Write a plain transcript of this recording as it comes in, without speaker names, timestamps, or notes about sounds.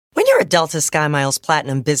a Delta SkyMiles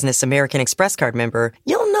Platinum Business American Express card member,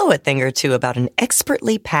 you'll know a thing or two about an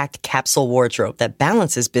expertly packed capsule wardrobe that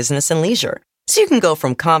balances business and leisure. So you can go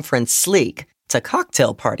from conference sleek to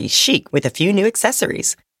cocktail party chic with a few new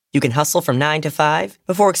accessories. You can hustle from 9 to 5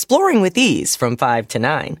 before exploring with ease from 5 to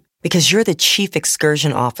 9. Because you're the chief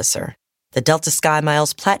excursion officer. The Delta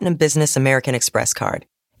SkyMiles Platinum Business American Express card.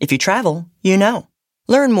 If you travel, you know.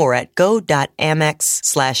 Learn more at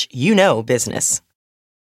go.amex/business.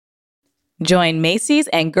 Join Macy's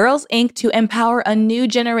and Girls Inc. to empower a new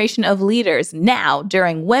generation of leaders now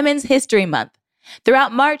during Women's History Month.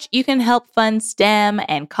 Throughout March, you can help fund STEM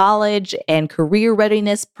and college and career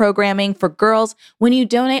readiness programming for girls when you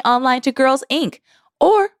donate online to Girls Inc.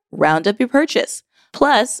 or round up your purchase.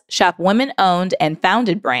 Plus, shop women-owned and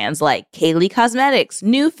founded brands like Kaylee Cosmetics,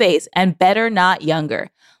 New Face, and Better Not Younger.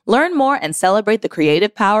 Learn more and celebrate the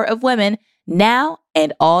creative power of women now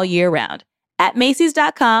and all year round at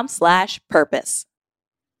Macys.com/purpose.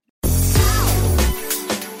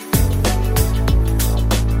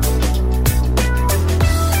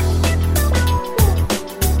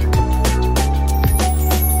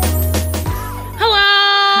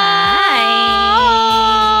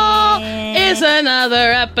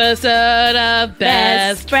 Another episode of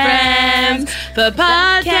Best Friends, the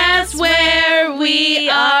podcast where we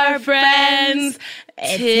are friends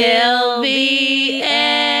till the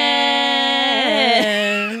end.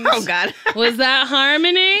 Oh, God. Was that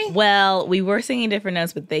harmony? Well, we were singing different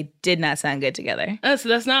notes, but they did not sound good together. Oh, so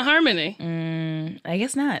that's not harmony? I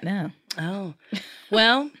guess not, no. Oh.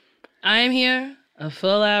 Well, I'm here a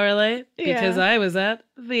full hour late because I was at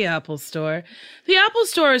the Apple Store. The Apple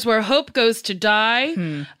Store is where hope goes to die,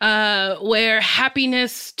 where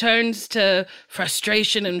happiness turns to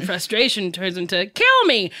frustration and frustration turns into kill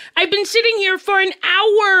me. I've been sitting here for an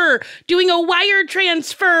hour doing a wire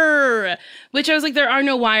transfer, which I was like, there are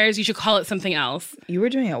no wires. You should call it something else. You were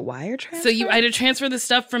doing a wire transfer? So I had to transfer the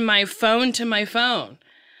stuff from my phone to my phone.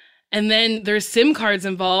 And then there's SIM cards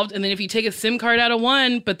involved. And then if you take a SIM card out of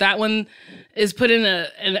one, but that one is put in a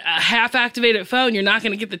half-activated phone, you're not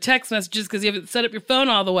going to get the text messages because you haven't set up your phone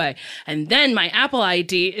all the way. And then my Apple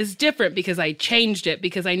ID is different because I changed it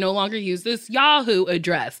because I no longer use this Yahoo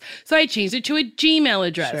address. So I changed it to a Gmail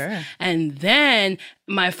address. Sure. And then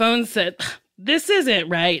my phone said, this isn't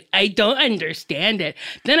right. I don't understand it.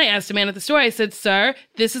 Then I asked a man at the store, I said, sir,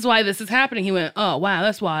 this is why this is happening. He went, oh, wow,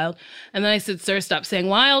 that's wild. And then I said, sir, stop saying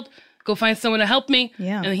wild. Go find someone to help me.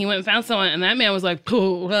 Yeah. And he went and found someone. And that man was like, I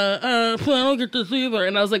don't get this either.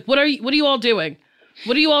 And I was like, what are you all doing?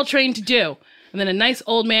 What are you all trained to do? And then a nice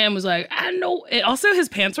old man was like, I know. Also, his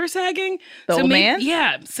pants were sagging. The old man?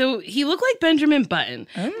 Yeah. So he looked like Benjamin Button.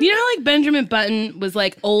 You know how like Benjamin Button was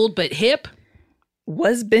like old but hip?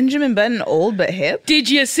 Was Benjamin Button old but hip? Did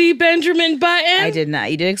you see Benjamin Button? I did not.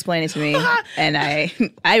 You did explain it to me, and I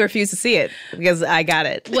refuse to see it because I got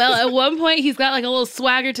it. Well, at one point, he's got like a little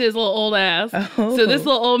swagger to his little old ass. Oh. So this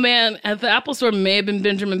little old man at the Apple Store may have been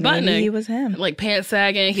Benjamin Button. Maybe he was him. Like pants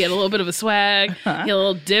sagging. He had a little bit of a swag. He had a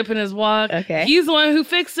little dip in his walk. Okay. He's the one who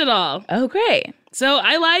fixed it all. Oh, great. So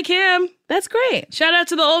I like him. That's great. Shout out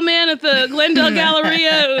to the old man at the Glendale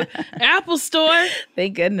Galleria Apple Store.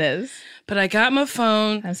 Thank goodness. But I got my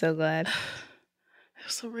phone. I'm so glad. It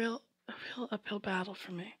was a real uphill battle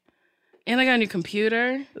for me. And I got a new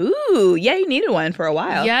computer. Ooh, yeah, you needed one for a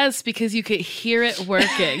while. Yes, because you could hear it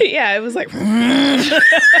working. Yeah, it was like...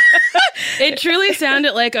 It truly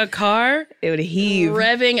sounded like a car. It would heave.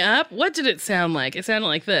 Revving up. What did it sound like? It sounded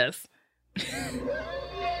like this.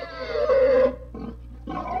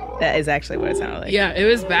 That is actually what it sounded like. Yeah, it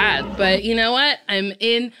was bad. But you know what? I'm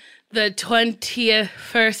in the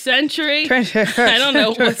 21st century. I don't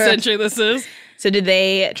know what century this is. So did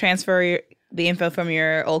they transfer the info from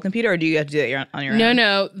your old computer, or do you have to do it on your own?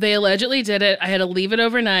 No. They allegedly did it. I had to leave it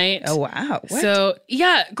overnight. Oh, wow. What? So,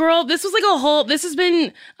 yeah, girl, this was like a whole...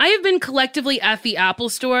 I have been collectively at the Apple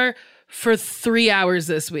Store for 3 hours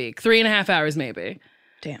this week. 3.5 hours, maybe.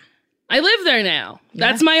 Damn. I live there now. Yeah.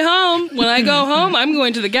 That's my home. When I go home, I'm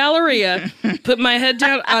going to the Galleria, put my head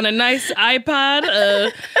down on a nice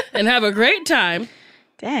iPod, and have a great time.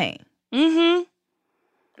 Dang. Mm-hmm.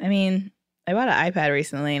 I mean, I bought an iPad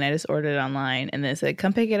recently, and I just ordered it online, and then it said,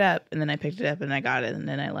 come pick it up. And then I picked it up, and I got it, and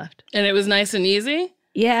then I left. And it was nice and easy?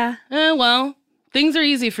 Yeah. Well, things are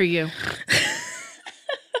easy for you.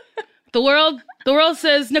 The world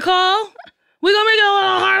says, Nicole... we're going to make it a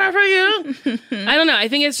little harder for you. I don't know. I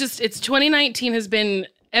think it's 2019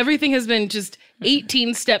 everything has been just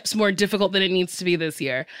 18 steps more difficult than it needs to be this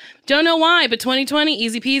year. Don't know why, but 2020,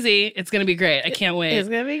 easy peasy. It's going to be great. I can't wait. It's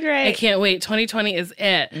going to be great. I can't wait. 2020 is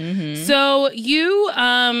it. So you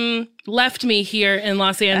left me here in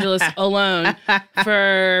Los Angeles alone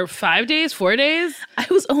for 5 days, 4 days? I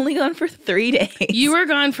was only gone for 3 days. You were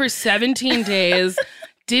gone for 17 days.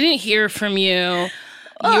 Didn't hear from you.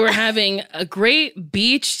 You were having a great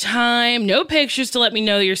beach time. No pictures to let me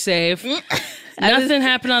know you're safe. Nothing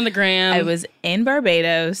happened on the gram. I was in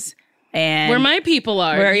Barbados. And where my people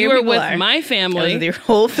are. Where you your were people with are. my family. I was with your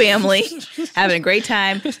whole family, having a great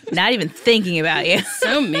time, not even thinking about you.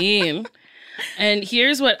 So mean. And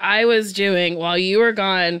here's what I was doing while you were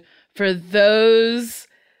gone for those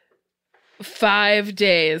 5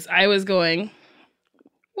 days. I was going,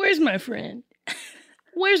 where's my friend?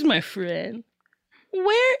 Where's my friend?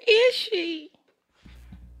 Where is she?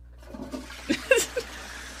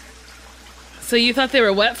 So you thought they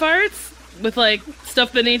were wet farts with like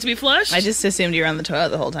stuff that needs to be flushed? I just assumed you were on the toilet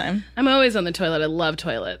the whole time. I'm always on the toilet. I love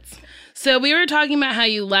toilets. So we were talking about how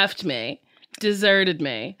you left me, deserted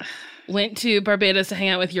me, went to Barbados to hang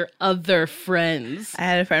out with your other friends. I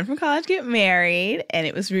had a friend from college get married, and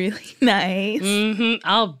it was really nice.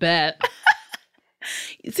 I'll bet.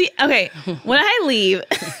 See, okay, when I leave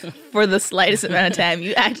for the slightest amount of time,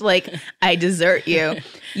 you act like I desert you.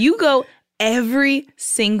 You go every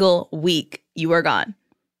single week. You are gone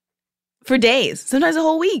for days, sometimes a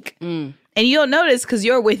whole week. And you don't notice because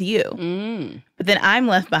you're with you. But then I'm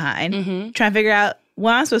left behind trying to figure out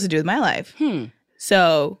what I'm supposed to do with my life.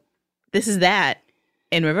 So this is that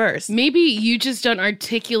in reverse. Maybe you just don't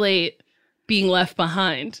articulate being left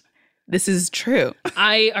behind. This is true.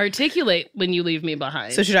 I articulate when you leave me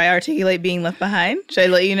behind. So should I articulate being left behind? Should I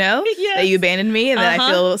let you know that you abandoned me and that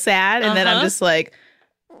I feel sad and then I'm just like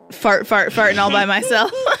farting all by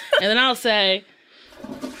myself? And then I'll say,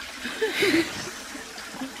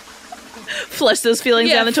 flush those feelings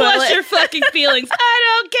down the toilet. Flush your fucking feelings.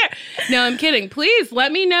 I don't care. No, I'm kidding. Please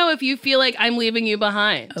let me know if you feel like I'm leaving you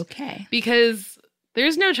behind. Okay. Because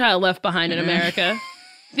there's no child left behind in America.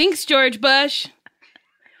 Thanks, George Bush.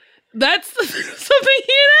 That's something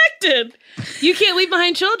he enacted. You can't leave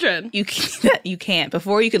behind children. You can't.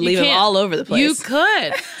 Before you could leave them all over the place. You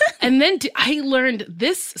could. And then I learned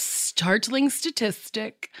this startling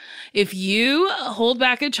statistic. If you hold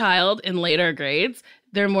back a child in later grades,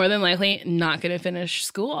 they're more than likely not going to finish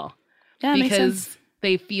school. Yeah, because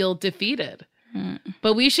they feel defeated.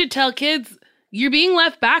 But we should tell kids, you're being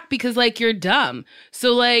left back because, like, you're dumb.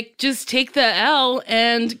 So, like, just take the L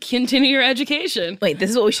and continue your education. Wait, this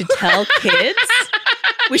is what we should tell kids?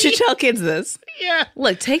 We should tell kids this. Yeah.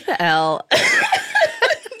 Look, take the L.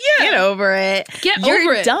 Get over it.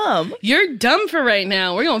 You're dumb. You're dumb for right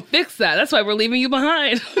now. We're going to fix that. That's why we're leaving you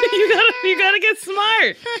behind. You gotta get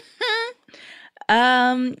smart.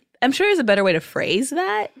 I'm sure there's a better way to phrase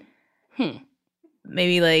that.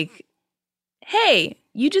 Maybe like, hey,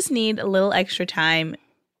 you just need a little extra time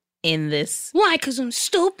in this. Why? Because I'm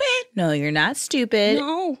stupid? No, you're not stupid.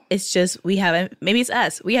 No. It's just maybe it's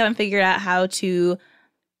us. We haven't figured out how to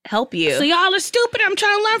help you. So y'all are stupid? I'm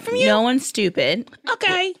trying to learn from you? No one's stupid.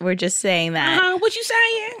 Okay. We're just saying that. What you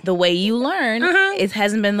saying? The way you learn, it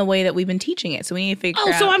hasn't been the way that we've been teaching it. So we need to figure out.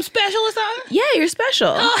 Oh, so I'm special or something? Yeah, you're special.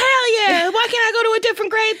 Oh, hell yeah. Why can't I go to a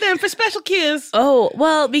different grade then for special kids? Oh,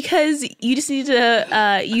 well, because you just need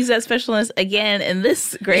to use that specialness again in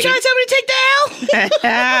this grade. You trying to tell me to take the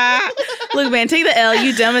L? Look, man, take the L.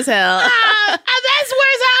 You dumb as hell. That's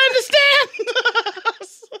words I understand.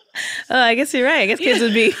 Oh, I guess you're right. I guess kids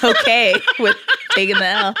would be okay with taking the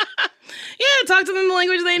L. Yeah, talk to them the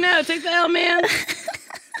language they know. Take the L, man.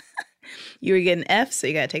 You were getting F, so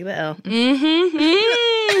you gotta take the L.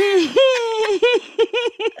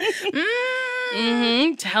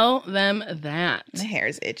 Tell them that. My hair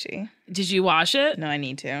is itchy. Did you wash it? No, I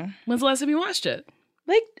need to. When's the last time you washed it?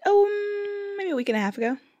 Like, maybe a week and a half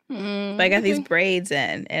ago. But I got these braids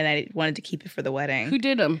in, and I wanted to keep it for the wedding. Who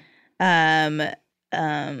did them?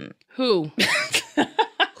 Who?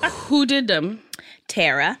 Who did them?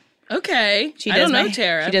 Tara. Okay. I don't know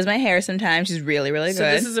Tara. She does my hair sometimes. She's really, really good. So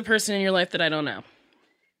this is a person in your life that I don't know.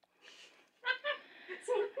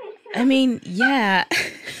 I mean, yeah.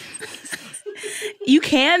 You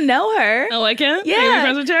can know her. Oh, I can? Yeah. Are you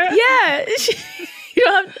friends with Tara? Yeah. You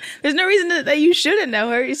don't have, there's no reason that you shouldn't know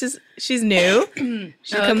her. It's just, she's new.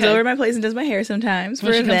 She comes over to my place and does my hair sometimes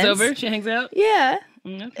for events. She comes over, she hangs out? Yeah.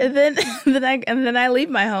 Okay. And then I leave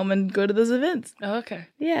my home and go to those events. Oh, okay.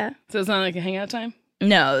 Yeah. So it's not like a hangout time?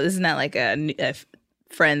 No, this is not like a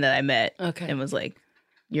friend that I met. Okay. And was like,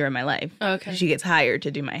 you're in my life. Okay. She gets hired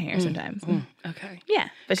to do my hair sometimes. Okay. Yeah,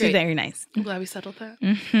 but she's very nice. I'm glad we settled that.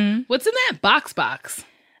 Mm-hmm. What's in that box?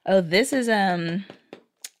 Oh, this is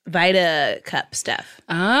Vita cup stuff.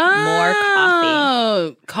 Oh. More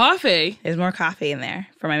coffee. Coffee? There's more coffee in there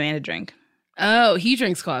for my man to drink. Oh, he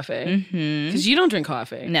drinks coffee. Because you don't drink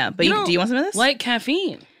coffee. No, but do you want some of this? Like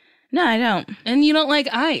caffeine. No, I don't. And you don't like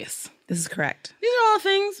ice. This is correct. These are all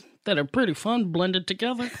things that are pretty fun blended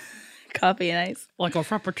together. Coffee and ice. Like a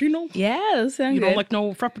frappuccino? Yeah, those sound You good. don't like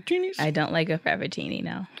no frappuccinos? I don't like a frappuccino,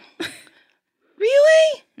 no.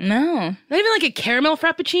 Really? No. Not even like a caramel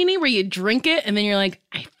frappuccino where you drink it and then you're like,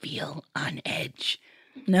 I feel on edge.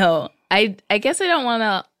 No. I guess I don't want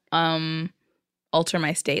to alter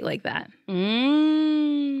my state like that.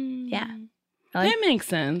 Yeah. That makes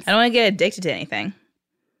sense. I don't want to get addicted to anything.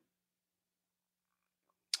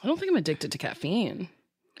 I don't think I'm addicted to caffeine.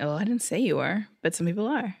 Oh, I didn't say you were, but some people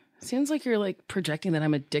are. Seems like you're like projecting that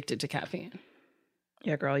I'm addicted to caffeine.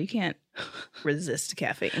 Yeah, girl, you can't resist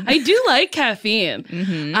caffeine. I do like caffeine.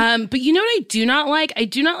 But you know what I do not like? I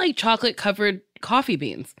do not like chocolate-covered coffee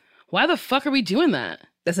beans. Why the fuck are we doing that?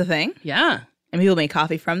 That's a thing? Yeah. And people make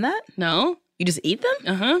coffee from that? No. You just eat them?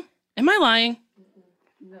 Uh-huh. Am I lying?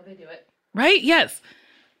 No, they do it. Right? Yes.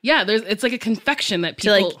 Yeah, it's like a confection that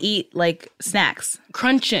people... To like eat like snacks.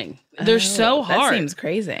 Crunching. They're so hard. That seems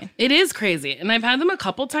crazy. It is crazy. And I've had them a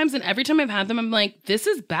couple times, and every time I've had them, I'm like, this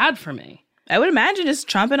is bad for me. I would imagine just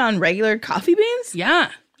chomping on regular coffee beans? Yeah.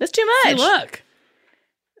 That's too much. See, look.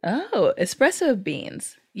 Oh, espresso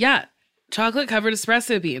beans. Yeah. Chocolate-covered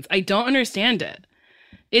espresso beans. I don't understand it.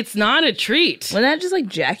 It's not a treat. Wouldn't that just like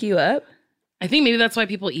jack you up? I think maybe that's why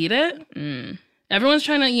people eat it. Everyone's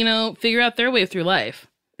trying to, figure out their way through life.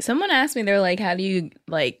 Someone asked me, they're like, how do you,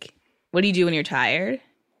 like, what do you do when you're tired?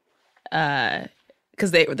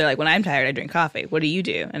 Because they're like, when I'm tired, I drink coffee. What do you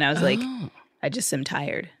do? And I was like, I just am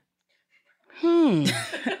tired.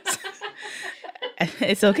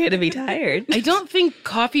 It's okay to be tired. I don't think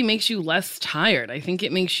coffee makes you less tired. I think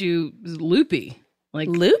it makes you loopy. Like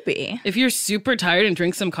loopy? If you're super tired and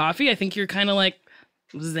drink some coffee, I think you're kind of like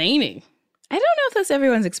zany. I don't know if that's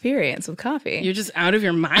everyone's experience with coffee. You're just out of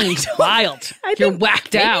your mind. Wild. You're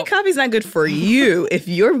whacked out. Maybe coffee's not good for you if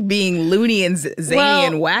you're being loony and zany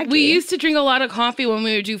and wacky. We used to drink a lot of coffee when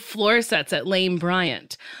we would do floor sets at Lane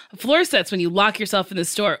Bryant. Floor sets when you lock yourself in the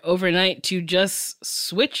store overnight to just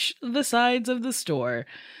switch the sides of the store.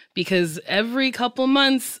 Because every couple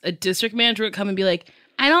months, a district manager would come and be like,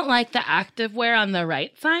 I don't like the activewear on the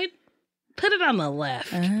right side. Put it on the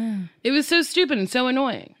left. It was so stupid and so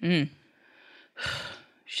annoying.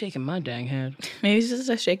 Shaking my dang head. Maybe it's just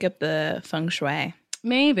to shake up the feng shui.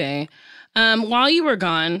 Maybe. While you were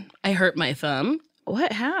gone, I hurt my thumb.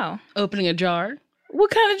 What? How? Opening a jar. What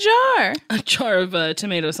kind of jar? A jar of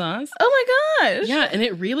tomato sauce. Oh my gosh. Yeah, and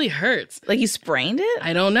it really hurts. Like you sprained it?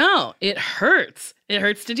 I don't know. It hurts. It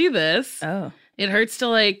hurts to do this. Oh. It hurts to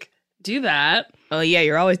like do that. Oh yeah,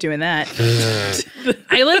 you're always doing that.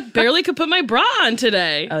 I like barely could put my bra on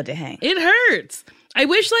today. Oh dang. It hurts. I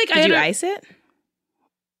wish like Did you ice it?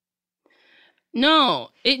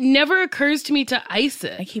 No, it never occurs to me to ice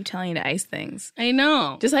it. I keep telling you to ice things. I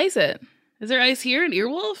know. Just ice it. Is there ice here in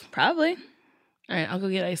Earwolf? Probably. All right, I'll go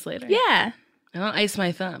get ice later. Yeah. I don't ice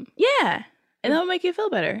my thumb. Yeah. And that'll make you feel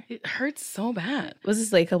better. It hurts so bad. Was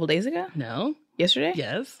this like a couple days ago? No. Yesterday?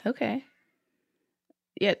 Yes. Okay.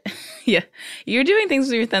 Yeah. Yeah. You're doing things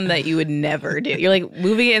with your thumb that you would never do. You're like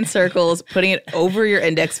moving it in circles, putting it over your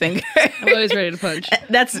index finger. I'm always ready to punch.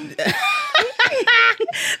 That's...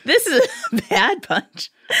 This is a bad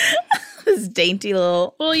punch. This dainty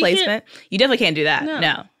little placement. You definitely can't do that.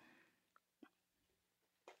 No.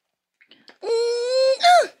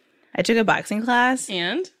 I took a boxing class.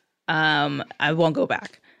 And? I won't go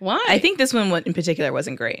back. Why? I think this one in particular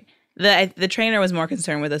wasn't great. The trainer was more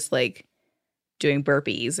concerned with us like doing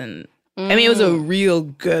burpees and I mean it was a real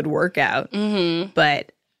good workout.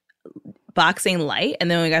 But boxing light, and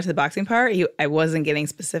then when we got to the boxing part, I wasn't getting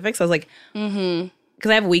specifics. I was like, because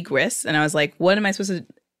I have weak wrists, and I was like, what am I supposed to?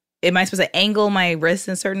 Am I supposed to angle my wrists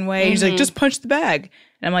in a certain way? He's like, just punch the bag,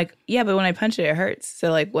 and I'm like, yeah, but when I punch it, it hurts. So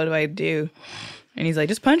like, what do I do? And he's like,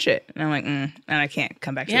 just punch it, and I'm like, and I can't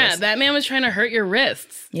come back to this. Yeah, that man was trying to hurt your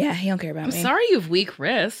wrists. Yeah, he don't care about me. I'm sorry you have weak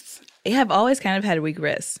wrists. Yeah, I've always kind of had weak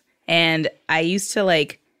wrists, and I used to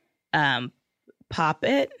like pop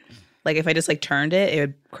it. Like if I just like turned it, it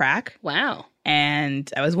would crack. Wow.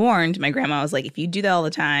 And I was warned. My grandma was like, if you do that all the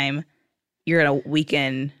time, you're going to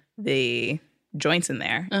weaken the joints in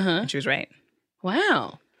there. And she was right.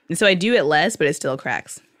 Wow. And so I do it less, but it still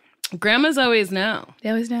cracks. Grandmas always know. They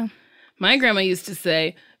always know. My grandma used to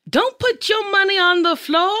say, don't put your money on the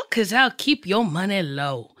floor because I'll keep your money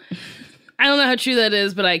low. I don't know how true that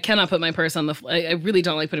is, but I cannot put my purse on the floor. I really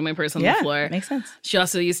don't like putting my purse on the floor. Makes sense. She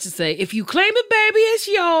also used to say, if you claim it, baby, it's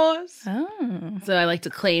yours. Oh. So I like to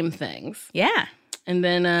claim things. Yeah. And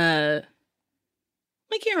then I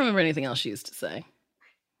can't remember anything else she used to say.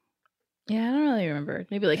 Yeah, I don't really remember.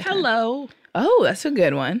 Maybe like, hello. Oh, that's a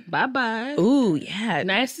good one. Bye-bye. Ooh, yeah.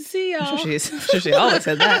 Nice to see y'all. I'm sure she always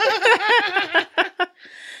said that.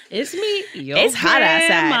 It's me, your It's hot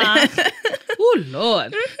grandma. outside. Oh,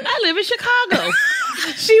 Lord. I live in Chicago.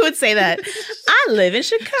 She would say that. I live in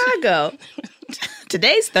Chicago.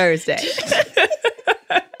 Today's Thursday.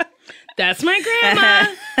 That's my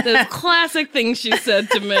grandma. Those classic things she said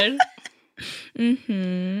to me.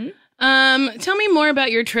 Mm-hmm. Tell me more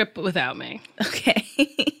about your trip without me.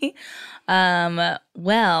 Okay.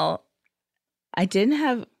 Well, I didn't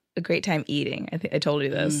have a great time eating. I think I told you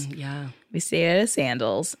this. Yeah. We stayed at a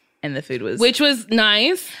Sandals, and the food was... Which was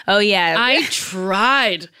nice. Oh, yeah. I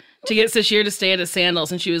tried to get Sashir to stay at a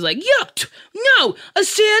Sandals, and she was like, yuck, no, a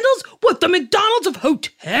Sandals? What, the McDonald's of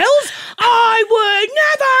hotels? I would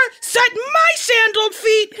never set my sandaled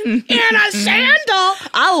feet in a sandal.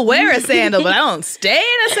 I'll wear a sandal, but I don't stay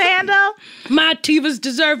in a sandal. My Tivas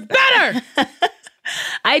deserve better.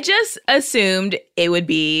 I just assumed it would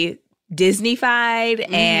be Disney-fied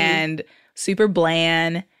and super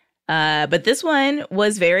bland. But this one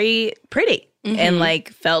was very pretty and like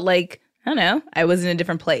felt like, I don't know, I was in a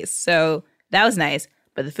different place. So that was nice.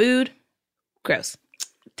 But the food, gross.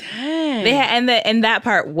 Dang. They and that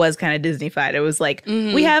part was kind of Disney-fied. It was like,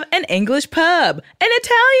 we have an English pub, an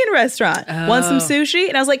Italian restaurant, want some sushi?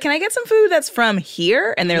 And I was like, can I get some food that's from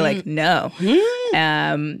here? And they're like, no.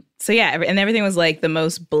 So yeah, and everything was like the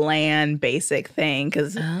most bland, basic thing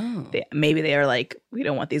because maybe they are like, we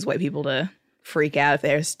don't want these white people to freak out if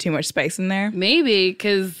there's too much spice in there. Maybe,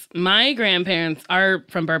 because my grandparents are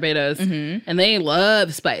from Barbados, and they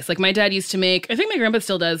love spice. Like, my dad used to make, I think my grandpa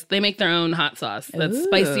still does, they make their own hot sauce that's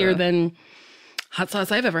spicier than hot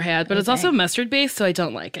sauce I've ever had, but it's also mustard-based, so I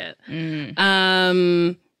don't like it.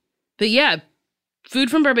 But yeah,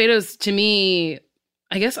 food from Barbados, to me,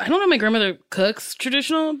 I guess, I don't know, my grandmother cooks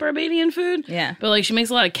traditional Barbadian food. Yeah. But, like, she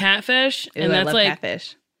makes a lot of catfish, and that's like...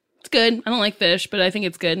 catfish. It's good. I don't like fish, but I think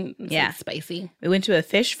it's good. It's like spicy. We went to a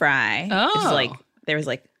fish fry. Oh. Which is like, there was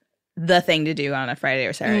like the thing to do on a Friday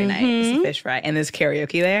or Saturday night. It's a fish fry. And there's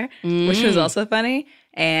karaoke there, which was also funny.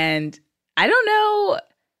 And I don't know.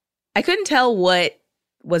 I couldn't tell what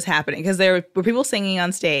was happening because there were people singing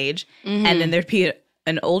on stage. And then there'd be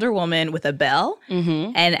an older woman with a bell.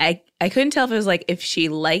 And I couldn't tell if it was like if she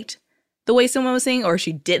liked the way someone was singing or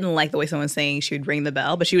she didn't like the way someone was singing, she would ring the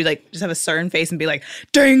bell. But she would like just have a certain face and be like,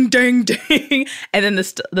 ding, ding, ding. And then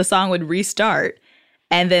the song would restart.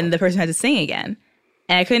 And then the person had to sing again.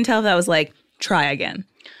 And I couldn't tell if that was like, try again.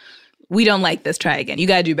 We don't like this, try again. You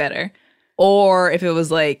got to do better. Or if it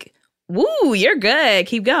was like, woo, you're good,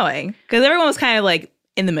 keep going. Because everyone was kind of like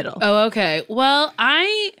in the middle. Oh, okay. Well,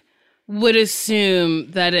 I would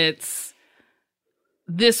assume that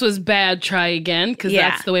this was bad, try again, because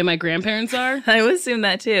that's the way my grandparents are. I would assume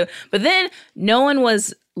that too. But then no one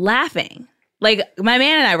was laughing. Like, my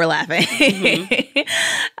man and I were laughing.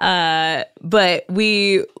 But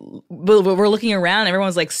we're looking around, everyone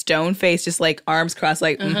was like stone-faced, just like arms crossed,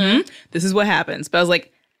 like, this is what happens. But I was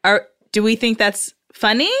like, do we think that's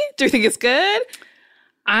funny? Do we think it's good?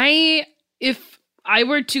 If I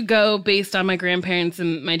were to go based on my grandparents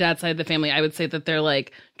and my dad's side of the family, I would say that they're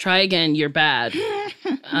like, try again, you're bad.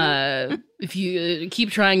 If you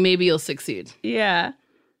keep trying, maybe you'll succeed. Yeah.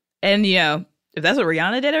 And, you know, if that's what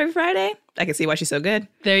Rihanna did every Friday, I can see why she's so good.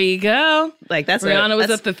 There you go. Like, Rihanna was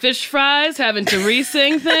at the fish fries having to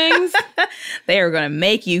re-sing things. They are going to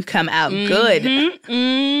make you come out good.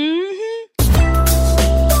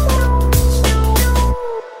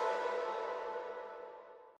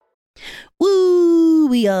 Woo!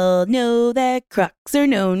 We all know that Crocs are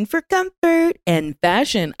known for comfort and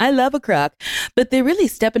fashion. I love a Croc, but they're really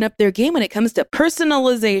stepping up their game when it comes to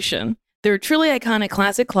personalization. Their truly iconic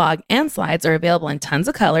classic clog and slides are available in tons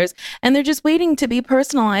of colors, and they're just waiting to be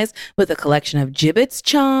personalized with a collection of gibbets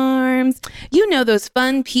charms. You know those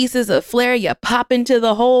fun pieces of flair you pop into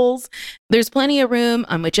the holes? There's plenty of room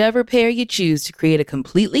on whichever pair you choose to create a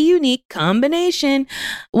completely unique combination,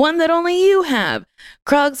 one that only you have.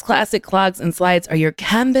 Krog's classic clogs and slides are your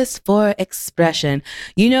canvas for expression.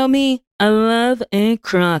 You know me, I love a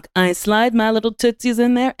crock. I slide my little tootsies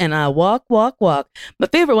in there and I walk, walk, walk. My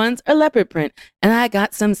favorite ones are leopard print, and I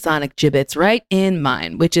got some Sonic gibbets right in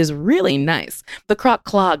mine, which is really nice. The croc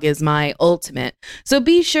clog is my ultimate. So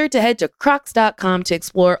be sure to head to crocs.com to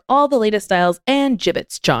explore all the latest styles and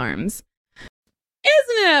gibbets charms.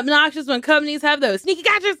 Isn't it obnoxious when companies have those sneaky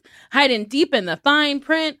catchers hiding deep in the fine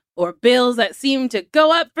print or bills that seem to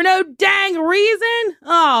go up for no dang reason?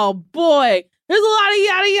 Oh boy, there's a lot of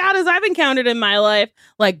yada yadas I've encountered in my life,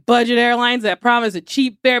 like budget airlines that promise a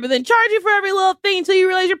cheap fare but then charge you for every little thing until you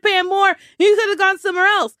realize you're paying more and you could have gone somewhere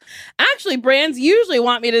else. Actually, brands usually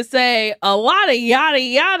want me to say a lot of yada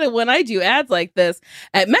yada when I do ads like this.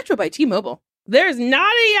 At Metro by T-Mobile, there's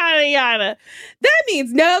not a yada yada. That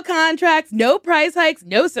means no contracts, no price hikes,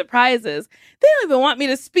 no surprises. They don't even want me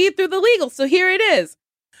to speed through the legal, so here it is.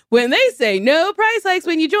 When they say no price hikes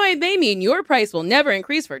when you join, they mean your price will never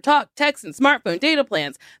increase for talk, text, and smartphone data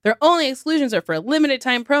plans. Their only exclusions are for limited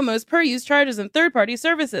time promos, per use charges, and third-party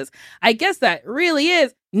services. I guess that really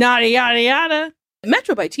is not a yada yada.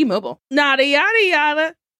 Metro by T-Mobile. Not a yada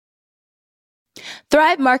yada.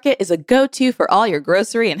 Thrive Market is a go-to for all your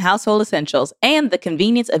grocery and household essentials, and the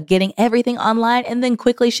convenience of getting everything online and then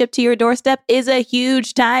quickly shipped to your doorstep is a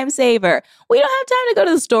huge time saver. We don't have time to go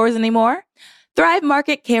to the stores anymore. Thrive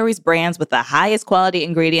Market carries brands with the highest quality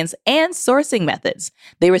ingredients and sourcing methods.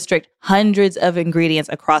 They restrict hundreds of ingredients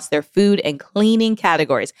across their food and cleaning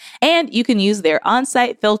categories, and you can use their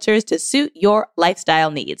on-site filters to suit your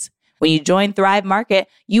lifestyle needs. When you join Thrive Market,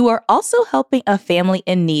 you are also helping a family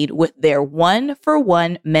in need with their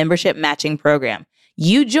 1-for-1 membership matching program.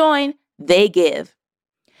 You join, they give.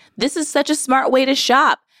 This is such a smart way to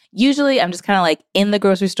shop. Usually I'm just kind of like in the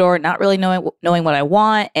grocery store, not really knowing what I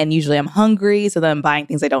want. And usually I'm hungry, so then I'm buying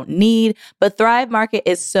things I don't need. But Thrive Market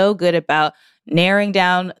is so good about narrowing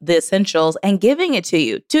down the essentials and giving it to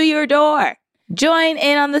you, to your door. Join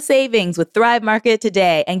in on the savings with Thrive Market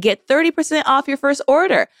today and get 30% off your first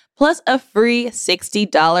order, plus a free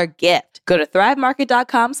 $60 gift. Go to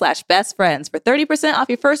thrivemarket.com/bestfriends for 30% off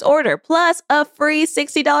your first order, plus a free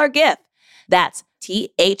 $60 gift. That's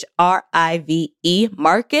THRIVE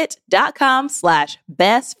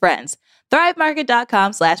market.com/bestfriends.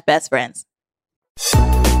 thrivemarket.com/bestfriends.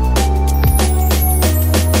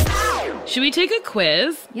 Should we take a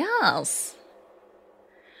quiz? Yes.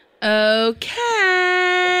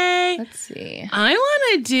 Okay. Let's see. I want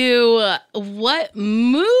to do what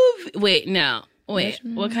movie? Wait, no. Wait,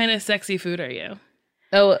 what kind of sexy food are you?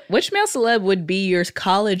 Oh, which male celeb would be your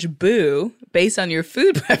college boo based on your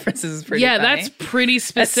food preferences is pretty funny. That's pretty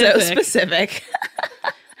specific. That's so specific.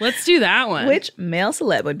 Let's do that one. Which male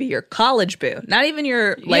celeb would be your college boo? Not even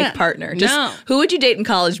your life partner. Just who would you date in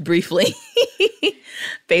college briefly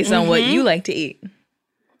based on what you like to eat?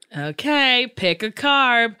 Okay, pick a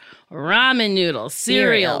carb. Ramen noodles,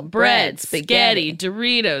 cereal, bread, spaghetti,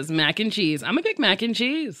 Doritos, mac and cheese. I'm going to pick mac and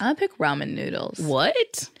cheese. I'll pick ramen noodles.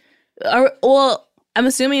 What? Well, I'm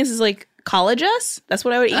assuming this is like college us. That's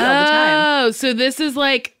what I would eat all the time. Oh, so this is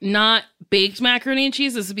like not baked macaroni and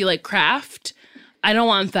cheese. This would be like Kraft. I don't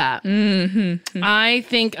want that. Mm-hmm. I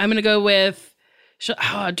think I'm going to go with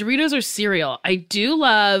Doritos or cereal. I do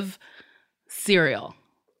love cereal.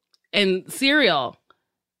 And cereal,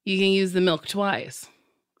 you can use the milk twice.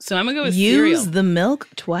 So I'm going to go with cereal. Use the milk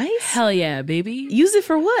twice? Hell yeah, baby. Use it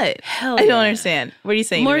for what? Hell I yeah. don't understand. What are you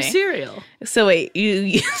saying More to me? cereal. So wait,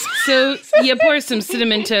 So you pour some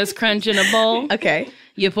Cinnamon Toast Crunch in a bowl. Okay.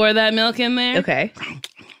 You pour that milk in there. Okay.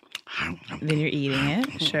 Then you're eating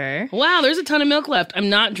it. Sure. Wow, there's a ton of milk left. I'm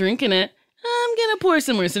not drinking it. I'm going to pour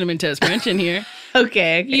some more Cinnamon Toast Crunch in here.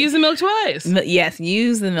 Okay. You use the milk twice. Yes,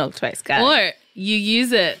 use the milk twice. Got it. Or you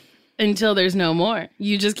use it until there's no more.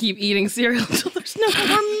 You just keep eating cereal until there's no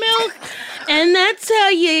more milk. And that's how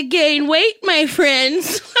you gain weight, my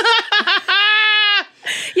friends.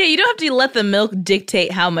 Yeah, you don't have to let the milk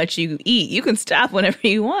dictate how much you eat. You can stop whenever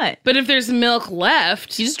you want. But if there's milk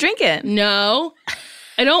left, You just drink it. no,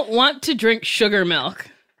 I don't want to drink sugar milk.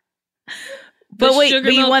 But The wait, sugar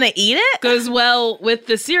but you milk want to eat it? goes well with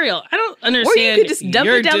the cereal. I don't understand. could just dump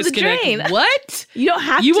your it down the disconnect. drain. What? You don't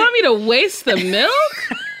have You to. want me to waste the milk?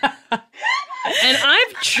 And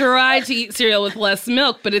I've tried to eat cereal with less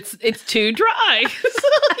milk, but it's too dry. So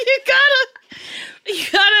you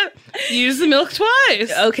gotta use the milk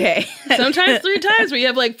twice. Okay. Sometimes 3 times, where you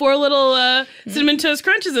have like 4 little Cinnamon Toast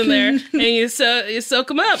Crunches in there, and you soak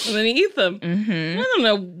them up, and then you eat them. Mm-hmm. I don't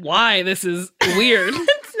know why this is weird.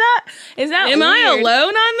 It's not Am weird. I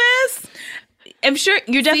alone on this? I'm sure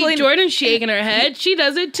you're definitely... See, Jordan's shaking her head. She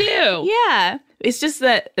does it too. Yeah. It's just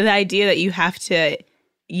that the idea that you have to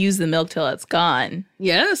use the milk till it's gone.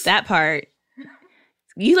 Yes. That part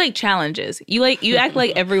You like challenges. You act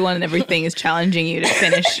like everyone and everything is challenging you to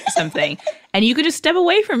finish something. And you could just step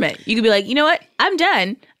away from it. You could be like, you know what? I'm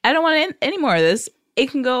done. I don't want any more of this. It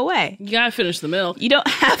can go away. You gotta finish the milk. You don't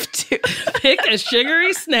have to. Pick a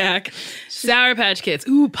sugary snack. Sour Patch Kids.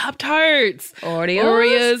 Ooh, Pop-Tarts.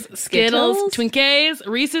 Oreos, Skittles, Twinkies,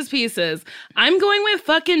 Reese's Pieces. I'm going with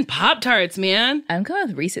fucking Pop-Tarts, man. I'm going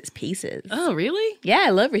with Reese's Pieces. Oh, really? Yeah, I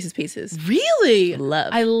love Reese's Pieces. Really?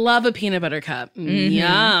 I love a peanut butter cup. Mm-hmm.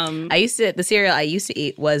 Yum. The cereal I used to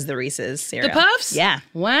eat was the Reese's cereal. The Puffs? Yeah.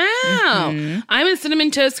 Wow. Mm-hmm. I'm a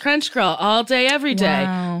Cinnamon Toast Crunch girl all day, every day.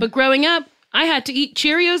 Wow. But growing up, I had to eat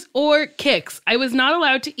Cheerios or Kix. I was not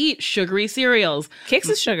allowed to eat sugary cereals. Kix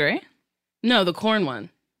is sugary. No, the corn one.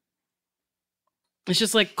 It's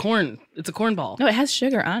just like corn. It's a corn ball. No, it has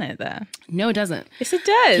sugar on it, though. No, it doesn't. Yes, it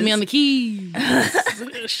does. Give me on the keys.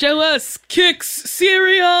 Show us Kix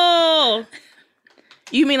cereal.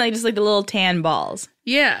 You mean like just like the little tan balls?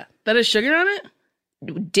 Yeah. That has sugar on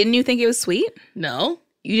it? Didn't you think it was sweet? No.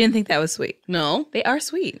 You didn't think that was sweet? No. They are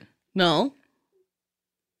sweet. No.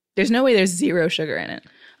 There's no way there's zero sugar in it.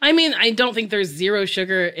 I mean, I don't think there's zero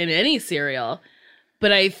sugar in any cereal,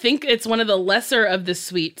 but I think it's one of the lesser of the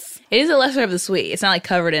sweets. It is a lesser of the sweet. It's not like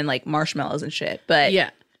covered in like marshmallows and shit, but yeah,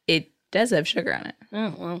 it does have sugar on it.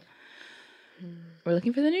 Oh, well. We're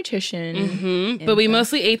looking for the nutrition. Mm-hmm. But we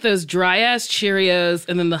mostly ate those dry-ass Cheerios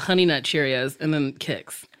and then the Honey Nut Cheerios and then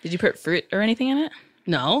Kix. Did you put fruit or anything in it?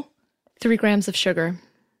 No. 3 grams of sugar.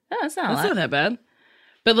 Oh, that's not a lot. That's not that bad.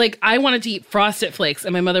 But, like, I wanted to eat Frosted Flakes,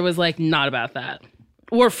 and my mother was like, not about that.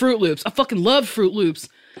 Or Fruit Loops. I fucking love Fruit Loops.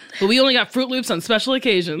 But we only got Fruit Loops on special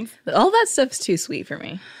occasions. All that stuff's too sweet for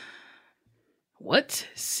me. What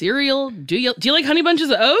cereal do you like? Honey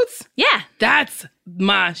Bunches of Oats? Yeah. That's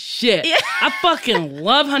my shit. Yeah. I fucking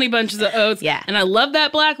love Honey Bunches of Oats. Yeah. And I love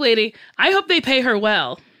that black lady. I hope they pay her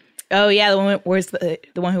well. Oh, yeah, the one who works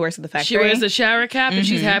at the factory. She wears the shower cap and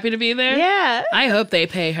she's happy to be there? Yeah. I hope they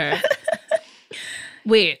pay her.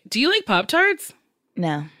 Wait, do you like Pop-Tarts?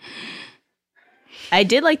 No. I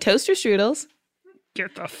did like toaster strudels.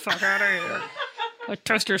 Get the fuck out of here. A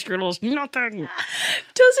toaster strudels, nothing.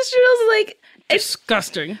 Toaster strudels is like...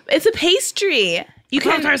 Disgusting. It's a pastry.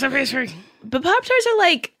 Pop-Tarts are pastry. But Pop-Tarts are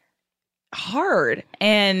like hard.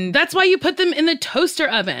 And that's why you put them in the toaster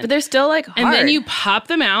oven. But they're still like hard. And then you pop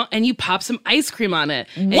them out and you pop some ice cream on it.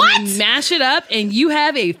 What? And you mash it up and you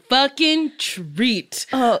have a fucking treat.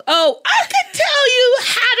 Oh, I could tell you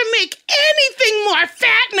how to make anything more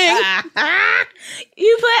fattening.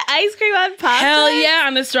 You put ice cream on Pop-Tarts? Hell yeah,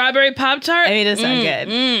 on the strawberry Pop-Tart. I mean, it does sound good.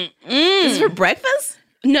 This is for breakfast?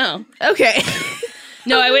 No. Okay.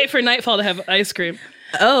 No, I wait for nightfall to have ice cream.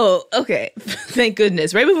 Oh, okay. Thank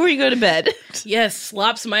goodness. Right before you go to bed. Yes,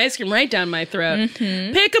 slop some ice cream right down my throat.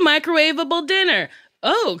 Mm-hmm. Pick a microwavable dinner.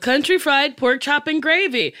 Oh, country fried pork chop and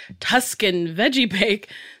gravy. Tuscan veggie bake.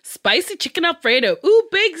 Spicy chicken Alfredo. Ooh,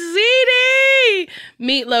 big ziti.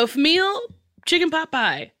 Meatloaf meal. Chicken pot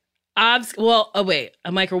pie. A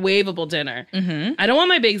microwavable dinner. Mm-hmm. I don't want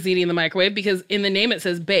my big ziti in the microwave because in the name it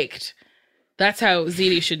says baked. That's how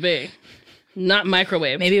ziti should be. Not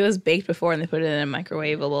microwave. Maybe it was baked before and they put it in a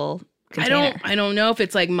microwavable container. I don't know if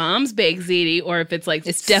it's like mom's baked ziti or if it's like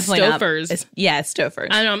it's definitely Stouffer's. It's Stouffer's.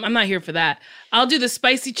 I'm not here for that. I'll do the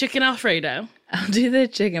spicy chicken Alfredo. I'll do the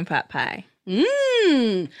chicken pot pie.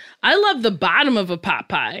 I love the bottom of a pot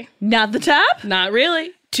pie. Not the top? Not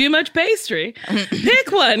really. Too much pastry.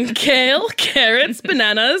 Pick one. Kale, carrots,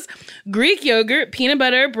 bananas, Greek yogurt, peanut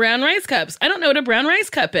butter, brown rice cups. I don't know what a brown rice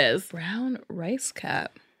cup is. Brown rice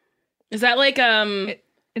cup. Is that like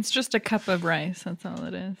It's just a cup of rice. That's all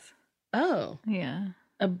it is. Oh. Yeah.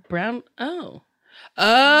 A brown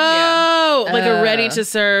like a ready to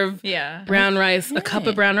serve brown rice, a cup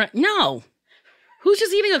of brown rice. No. Who's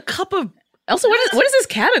just eating a cup of Also, what is this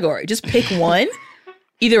category? Just pick one?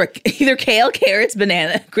 Either kale, carrots,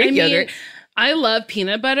 banana, Greek yogurt. I love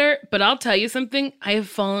peanut butter, but I'll tell you something. I have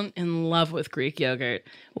fallen in love with Greek yogurt.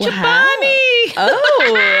 Wow. Chobani!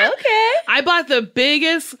 Oh, okay. I bought the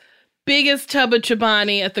biggest tub of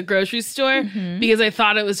Chobani at the grocery store because I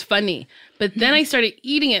thought it was funny. But then I started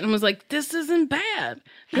eating it and was like, this isn't bad.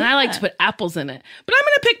 And I like to put apples in it. But I'm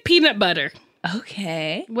going to pick peanut butter.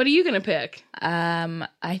 Okay. What are you going to pick?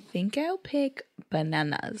 I think I'll pick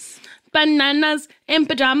bananas. Bananas in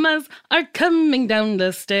pajamas are coming down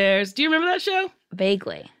the stairs. Do you remember that show?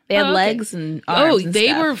 Vaguely. They had legs and arms and they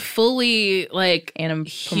stuff. were fully like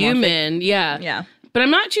human. Yeah. Yeah. But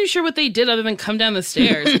I'm not too sure what they did other than come down the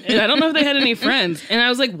stairs. And I don't know if they had any friends. And I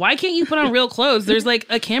was like, why can't you put on real clothes? There's like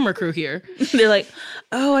a camera crew here. They're like,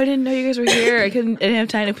 oh, I didn't know you guys were here. I didn't have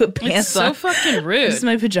time to put pants It's so on. fucking rude. This is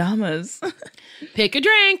my pajamas. Pick a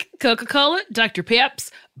drink. Coca-Cola, Dr.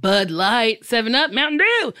 Pepsi, Bud Light, 7-Up, Mountain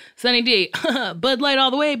Dew, Sunny D. Bud Light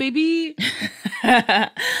all the way, baby.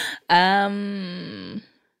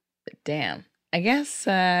 Damn. I guess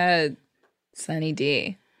Sunny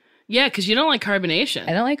D. Yeah, because you don't like carbonation.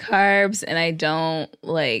 I don't like carbs and I don't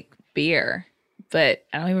like beer, but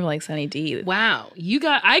I don't even like Sunny D. Wow.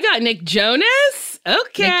 I got Nick Jonas.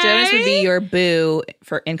 Okay. Nick Jonas would be your boo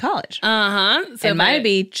in college. Uh-huh. So mine would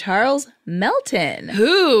be Charles Melton.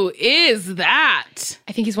 Who is that?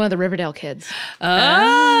 I think he's one of the Riverdale kids.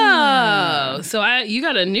 Oh. So you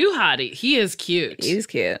got a new hottie. He is cute. He's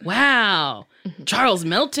cute. Wow. Charles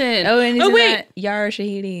Melton. Oh, and he's in that Yara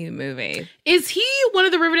Shahidi movie. Is he one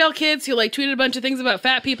of the Riverdale kids who like tweeted a bunch of things about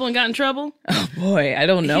fat people and got in trouble? Oh boy, I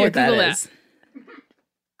don't know what that is.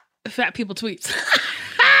 Fat people tweets.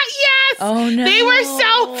 Yes. Oh no. They were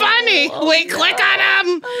so funny. Click on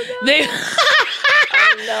them. Oh, no. They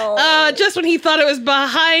No. just when he thought it was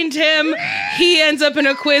behind him, he ends up in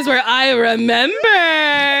a quiz where I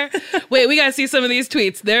remember. Wait, we gotta see some of these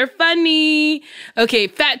tweets. They're funny. Okay,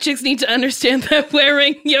 fat chicks need to understand that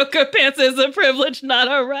wearing yoga pants is a privilege, not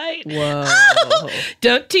a right. Whoa. Oh,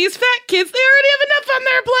 don't tease fat kids. They already have enough on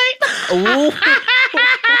their plate.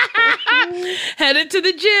 Headed to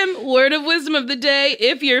the gym. Word of wisdom of the day.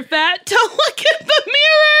 If you're fat, don't look in the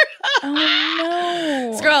mirror.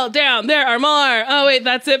 Oh no. Scroll down. There are more. Oh, wait,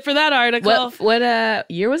 that's it for that article. What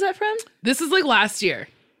year was that from? This is like last year.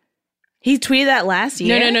 He tweeted that last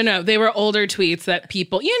year? No. They were older tweets that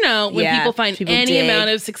people, when people find any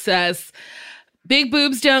amount of success, big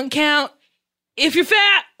boobs don't count if you're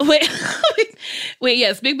fat. Wait,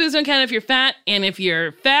 yes, big boobs don't count if you're fat. And if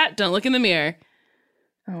you're fat, don't look in the mirror.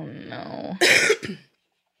 Oh, no.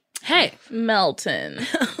 Hey. Melton.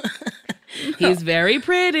 He's very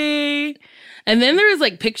pretty. And then there was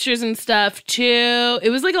like pictures and stuff too.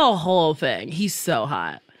 It was like a whole thing. He's so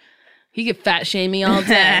hot. He could fat shame me all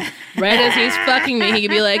day. Right as he's fucking me, he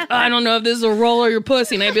could be like, I don't know if this is a roll or your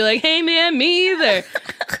pussy. And I'd be like, hey man, me either.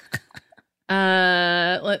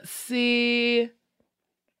 Let's see.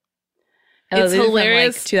 It's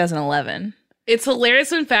hilarious. From, 2011. It's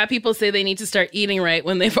hilarious when fat people say they need to start eating right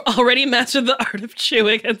when they've already mastered the art of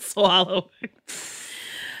chewing and swallowing.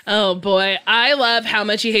 Oh boy, I love how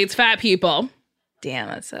much he hates fat people. Damn,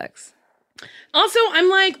 that sucks. Also, I'm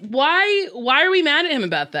like, why are we mad at him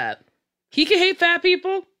about that? He can hate fat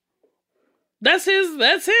people. That's him.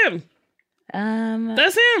 That's him.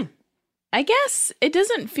 I guess it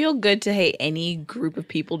doesn't feel good to hate any group of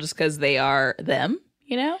people just because they are them,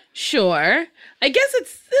 you know? Sure. I guess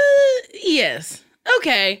it's, yes.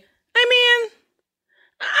 Okay. I mean,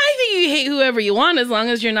 I think you hate whoever you want as long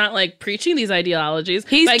as you're not like preaching these ideologies.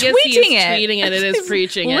 He's I guess tweeting he is tweeting it. It is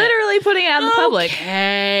preaching it. Literally putting it out in the public.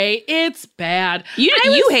 Okay, it's bad.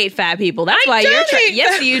 You hate fat people. That's why you're trying.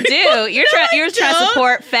 Yes, you do. You're trying to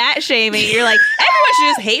support fat shaming. You're like, everyone should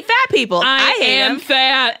just hate fat people. I hate am them.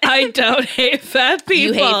 fat. I don't hate fat people.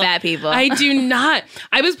 You hate fat people. I do not.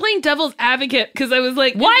 I was playing devil's advocate because I was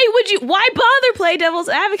like, why bother play devil's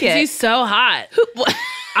advocate? Because he's so hot.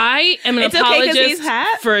 I am an apologist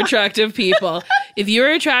for attractive people. If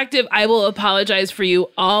you're attractive, I will apologize for you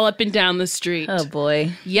all up and down the street. Oh,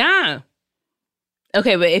 boy. Yeah.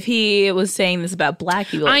 Okay, but if he was saying this about black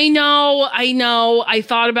people. I know. I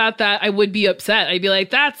thought about that. I would be upset. I'd be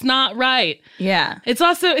like, that's not right. Yeah. It's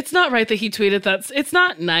not right that he tweeted that. It's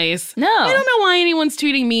not nice. No. I don't know why anyone's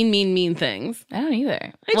tweeting mean things. I don't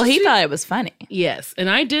either. Well, he thought it was funny. Yes, and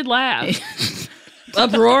I did laugh.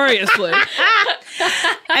 Uproariously.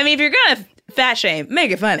 I mean, if you're gonna fat shame, make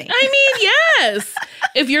it funny. I mean, yes.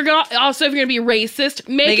 If you're gonna be racist,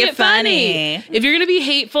 make it funny. If you're gonna be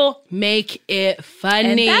hateful, make it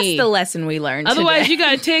funny. And that's the lesson we learned. Otherwise, today. you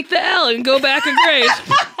gotta take the L and go back a grade.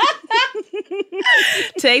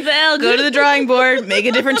 Take the L, go to the drawing board, make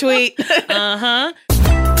a different tweet. Uh-huh.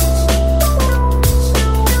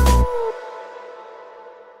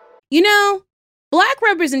 You know, Black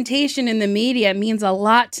representation in the media means a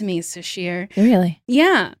lot to me, Sashir. Really?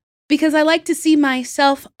 Yeah, because I like to see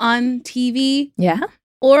myself on TV. Yeah?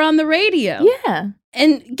 Or on the radio. Yeah.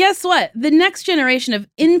 And guess what? The next generation of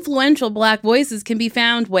influential Black voices can be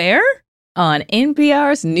found where? On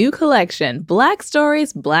NPR's new collection, Black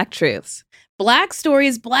Stories, Black Truths. Black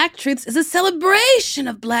Stories, Black Truths is a celebration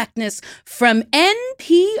of Blackness from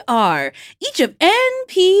NPR. Each of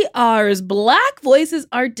NPR's Black voices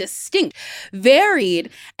are distinct,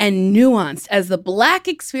 varied, and nuanced as the Black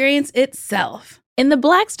experience itself. In the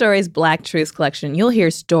Black Stories, Black Truths collection, you'll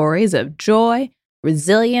hear stories of joy,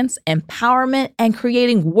 resilience, empowerment, and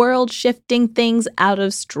creating world-shifting things out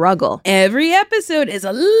of struggle. Every episode is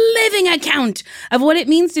a living account of what it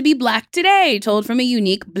means to be Black today, told from a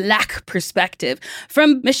unique Black perspective.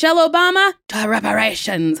 From Michelle Obama to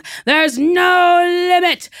reparations, there's no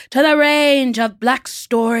limit to the range of Black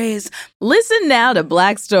stories. Listen now to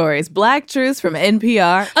Black Stories, Black Truths from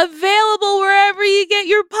NPR. Available wherever you get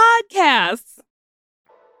your podcasts.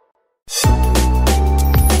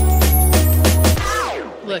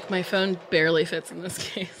 Look, my phone barely fits in this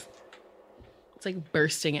case. It's like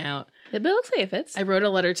bursting out. It looks like it fits. I wrote a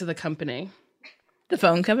letter to the company. The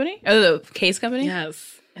phone company? Oh, the case company?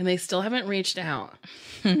 Yes. And they still haven't reached out.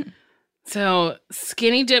 So,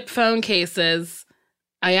 skinny dip phone cases.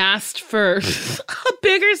 I asked for a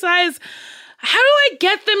bigger size. How do I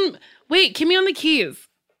get them? Wait, Kimmy on the keys.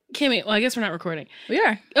 Kimmy, well, I guess we're not recording. We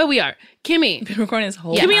are. Oh, we are. Kimmy. We've been recording this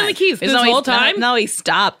whole Kimmy time. on the keys. This whole time? No, he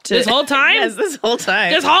stopped. This whole time? Yes, this whole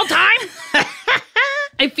time. This whole time?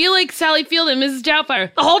 I feel like Sally Field and Mrs.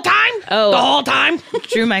 Doubtfire. The whole time? Oh. The whole time?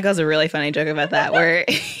 Drew Michael's a really funny joke about that, where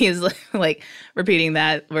he's like repeating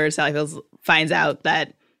that, where Sally Field finds out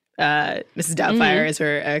that Mrs. Doubtfire is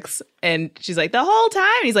her ex, and she's like, the whole time?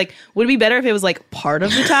 And he's like, would it be better if it was like part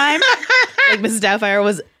of the time? Like Mrs. Doubtfire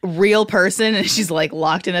was a real person and she's like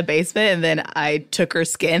locked in a basement, and then I took her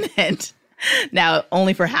skin and now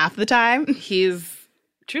only for half the time.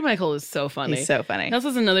 Drew Michael is so funny. He's so funny. He also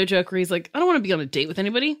has another joke where he's like, I don't want to be on a date with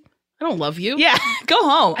anybody. I don't love you. Yeah, go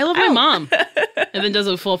home. I love my mom. And then does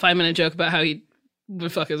a full 5-minute joke about how he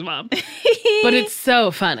would fuck his mom. But it's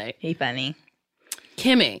so funny. He funny.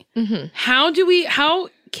 Kimmy, how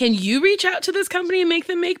can you reach out to this company and make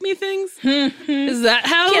them make me things? Is that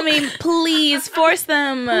how? Kimmy, please force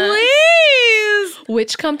them. Please.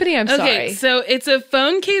 Which company? I'm sorry. Okay, so it's a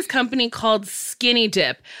phone case company called Skinny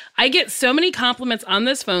Dip. I get so many compliments on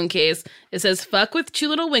this phone case. It says fuck with 2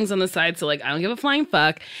 little wings on the side, so like I don't give a flying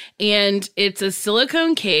fuck. And it's a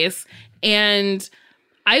silicone case, and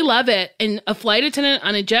I love it. And a flight attendant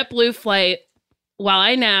on a JetBlue flight, while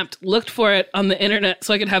I napped, looked for it on the internet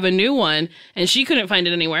so I could have a new one, and she couldn't find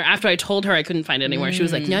it anywhere. After I told her I couldn't find it anywhere, she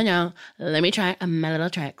was like, no, let me try my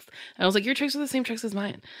little tricks. And I was like, your tricks are the same tricks as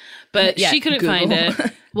mine. But Yeah, she couldn't Google. find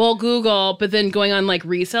it. Well, Google, but then going on like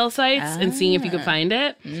resale sites and seeing if you could find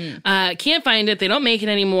it. Can't find it. They don't make it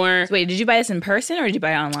anymore. So wait, did you buy this in person or did you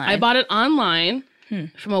buy it online? I bought it online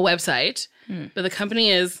from a website, but the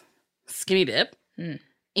company is Skinny Dip.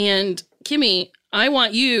 And Kimmy, I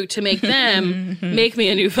want you to make them make me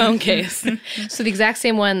a new phone case. So the exact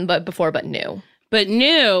same one, but new. But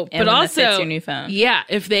new, And but one that also fits your new phone. Yeah,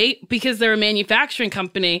 because they're a manufacturing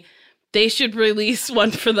company, they should release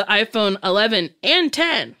one for the iPhone 11 and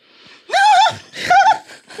 10.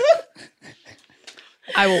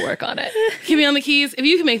 I will work on it. Give me on the keys. If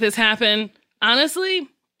you can make this happen, honestly,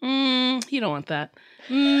 you don't want that.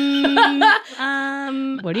 What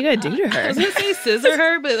do you gotta do to I her? was gonna say scissor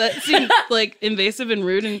her, but that seems like invasive and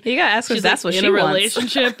rude. And You gotta ask her if she's that's like what in she a wants.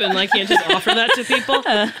 relationship, and like can't just offer that to people.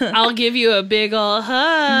 I'll give you a big ol'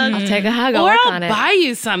 hug. I'll take a hug. I'll Or work I'll on it. buy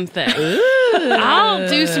you something. I'll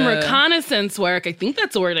do some reconnaissance work. I think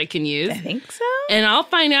that's a word I can use. I think so. And I'll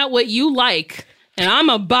find out what you like, and I'm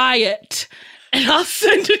gonna buy it, and I'll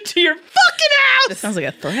send it to your fucking house. This sounds like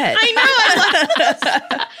a threat. I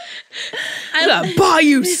know. I'm gonna buy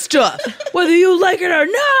you stuff, whether you like it or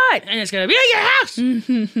not. And it's gonna be at your house.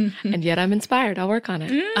 And yet I'm inspired. I'll work on it.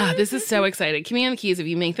 This is so exciting. Give me on the keys if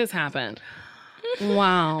you make this happen.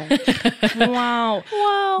 Wow. Wow.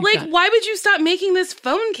 Wow. Like, why would you stop making this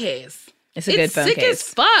phone case? It's a good phone sick case.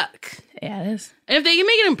 as fuck. Yeah, it is. And if they can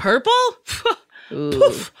make it in purple,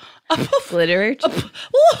 Ooh. Glitter. purple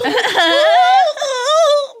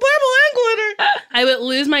and glitter, I would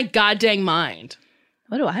lose my goddamn mind.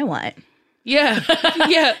 What do I want? Yeah.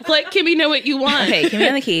 Yeah. Let Kimmy know what you want. Okay, give me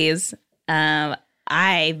on the keys.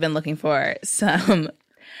 I've been looking for some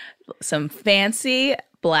fancy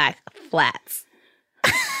black flats.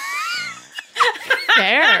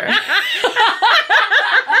 Fair.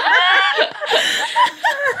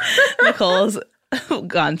 Nicole's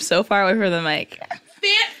gone so far away from the mic.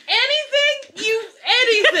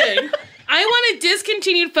 Anything. I want a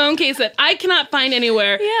discontinued phone case that I cannot find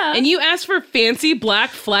anywhere. Yeah. And you asked for fancy black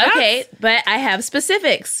flats? Okay, but I have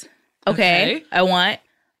specifics. Okay. I want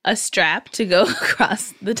a strap to go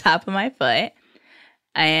across the top of my foot,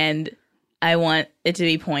 and I want it to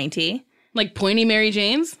be pointy. Like pointy Mary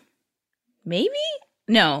Janes? Maybe?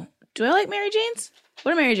 No. Do I like Mary Janes?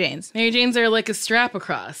 What are Mary Janes? Mary Janes are like a strap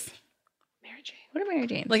across. What are Mary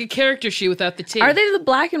Janes? Like a character shoe without the T. Are they the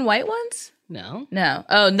black and white ones? No. No.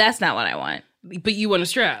 Oh, that's not what I want. But you want a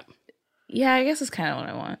strap. Yeah, I guess it's kind of what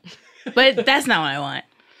I want. But that's not what I want.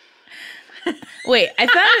 Wait, I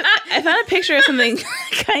found a picture of something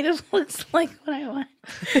that kind of looks like what I want.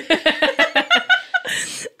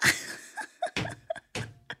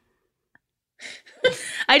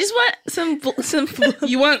 I just want some.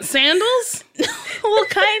 You want sandals? Well,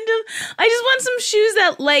 kind of. I just want some shoes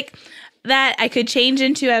that I could change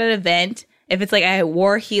into at an event. If it's like I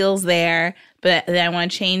wore heels there, but then I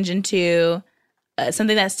want to change into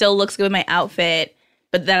something that still looks good with my outfit,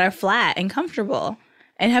 but that are flat and comfortable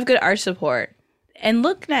and have good arch support and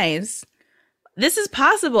look nice. This is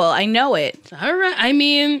possible. I know it. All right. I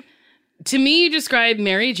mean, to me, you describe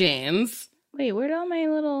Mary Jane's. Wait, where'd all my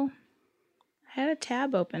little... I had a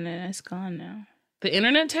tab open and it's gone now. The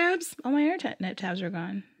internet tabs? All my internet tabs are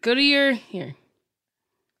gone. Go to your... Here.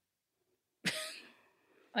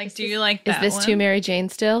 Like, do you like Is that this one? too Mary Jane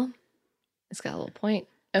still? It's got a little point.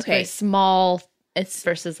 It's Okay. very small. It's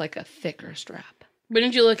versus like a thicker strap. When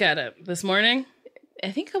did you look at it? This morning?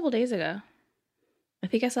 I think a couple days ago. I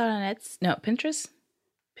think I saw it on Pinterest.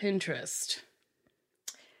 Pinterest.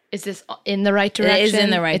 Is this in the right direction? It is in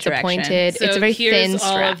the right it's direction. A pointed. So it's a very here's thin all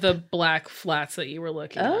strap. of the black flats that you were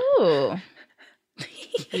looking at. Oh.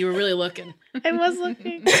 You were really looking. I was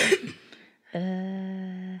looking.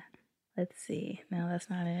 Let's see. No, that's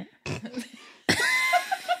not it.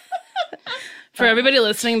 For everybody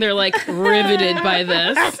listening, they're like riveted by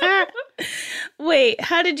this. Wait,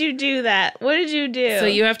 how did you do that? What did you do? So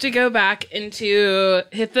you have to go back into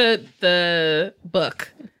hit the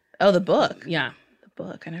book. Oh, the book. Yeah. The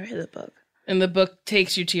book. I never read the book. And the book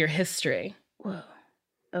takes you to your history. Whoa.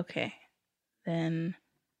 Okay. Then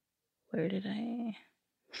where did I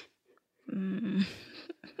Oh,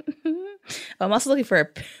 I'm also looking for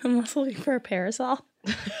a parasol.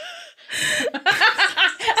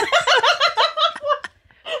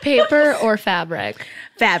 Paper or fabric?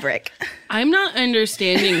 Fabric. I'm not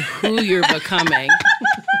understanding who you're becoming.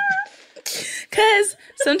 Cause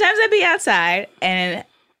sometimes I'd be outside and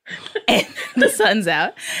the sun's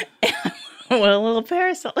out and I want a little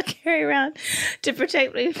parasol to carry around to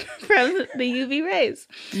protect me from the UV rays.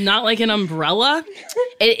 Not like an umbrella?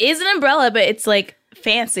 It is an umbrella, but it's like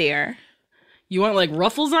fancier. You want like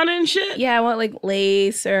ruffles on it and shit? Yeah, I want like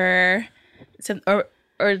lace or some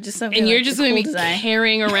or just something. And you're like just a going to cool be design.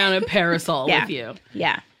 carrying around a parasol Yeah. with you.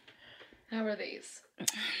 Yeah. How are these?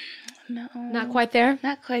 No. Not quite there.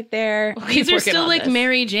 Not quite there. These are Working still on like this.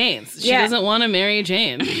 Mary Jane's. She Yeah. doesn't want a Mary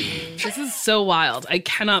Jane. This is so wild. I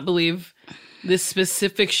cannot believe this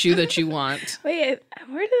specific shoe that you want. Wait,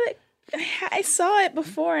 where did I saw it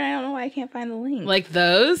before and I don't know why I can't find the link. Like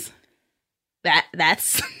those?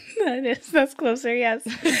 That's that's closer, yes.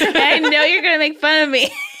 I know you're gonna make fun of me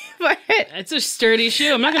for it. It's a sturdy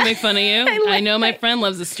shoe. I'm not going to make fun of you. I know my friend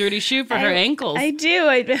loves a sturdy shoe for her ankles. I do.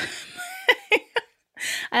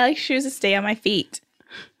 I like shoes that stay on my feet.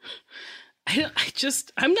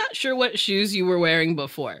 I'm not sure what shoes you were wearing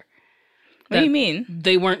before. What do you mean?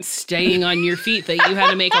 They weren't staying on your feet, that you had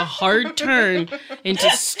to make a hard turn into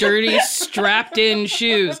sturdy, strapped-in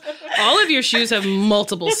shoes. All of your shoes have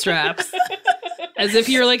multiple straps. As if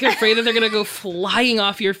you're like afraid that they're going to go flying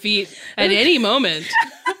off your feet at any moment.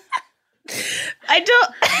 I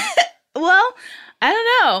don't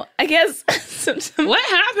know. I guess What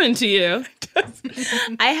happened to you?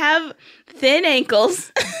 I have thin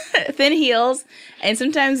ankles, thin heels, and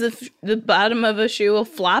sometimes the bottom of a shoe will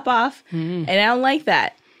flop off, and I don't like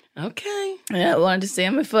that. Okay. I don't want it to stay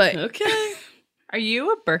on my foot. Okay. Are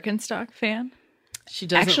you a Birkenstock fan? She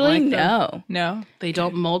doesn't Actually, like them. no. No. They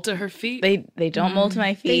don't mold to her feet. They don't mold to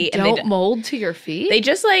my They feet. don't mold to your feet. They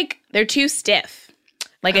just they're too stiff.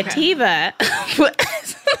 Like a Teva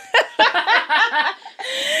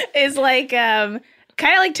is like kind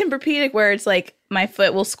of like Tempur-Pedic, where it's like my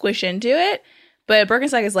foot will squish into it, but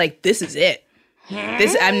Birkenstock is like, this is it.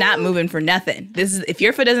 I'm not moving for nothing. This is, if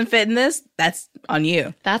your foot doesn't fit in this, that's on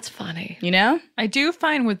you. That's funny. You know? I do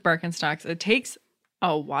find with Birkenstocks, it takes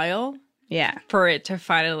a while Yeah. for it to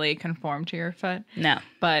finally conform to your foot. No.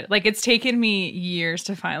 But like it's taken me years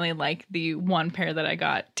to finally like the one pair that I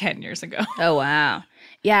got 10 years ago. Oh, wow.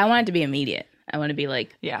 Yeah, I want it to be immediate. I want to be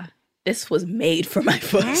like, Yeah. this was made for my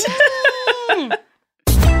foot.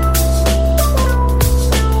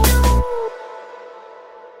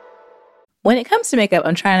 When it comes to makeup,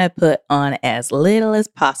 I'm trying to put on as little as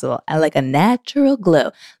possible. I like a natural glow.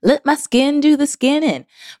 Let my skin do the skinning.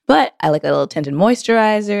 But I like a little tinted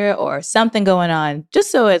moisturizer or something going on just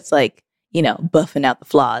so it's like, buffing out the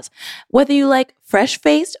flaws. Whether you like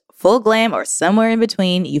fresh-faced, full glam, or somewhere in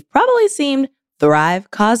between, you've probably seen Thrive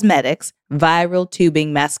Cosmetics Viral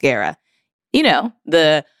Tubing Mascara.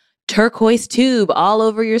 The turquoise tube all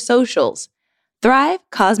over your socials. Thrive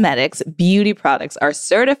Cosmetics beauty products are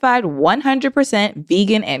certified 100%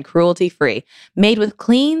 vegan and cruelty-free, made with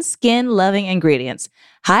clean, skin-loving ingredients,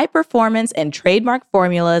 high performance and trademark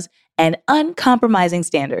formulas, and uncompromising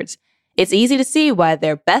standards. It's easy to see why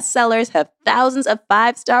their bestsellers have thousands of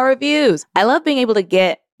 5-star reviews. I love being able to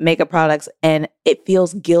get makeup products and it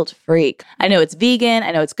feels guilt-free. I know it's vegan. I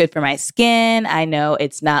know it's good for my skin. I know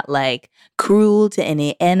it's not like cruel to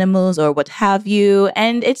any animals or what have you.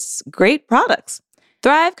 And it's great products.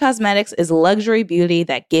 Thrive Cosmetics is luxury beauty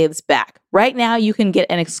that gives back. Right now, you can get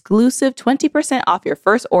an exclusive 20% off your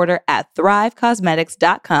first order at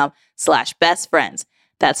thrivecosmetics.com/bestfriends.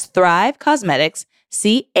 That's Thrive Cosmetics,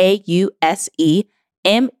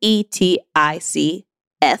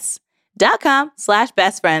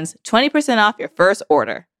 CAUSEMETICS.com/bestfriends, 20% off your first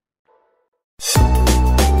order.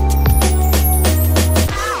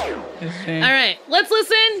 All right, let's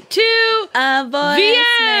listen to A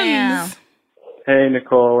VMs. Hey,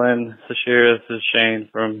 Nicole and Sashira, this is Shane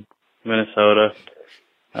from Minnesota.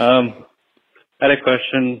 I had a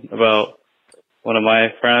question about one of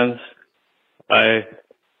my friends. I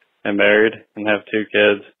am married and have 2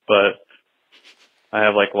 kids, but I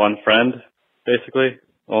have like one friend, basically,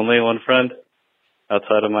 only one friend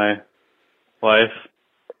outside of my wife.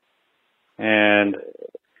 And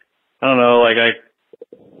I don't know, like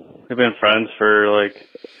we've been friends for like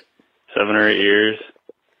 7 or 8 years.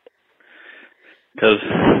 Because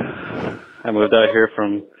I moved out here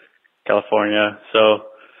from California,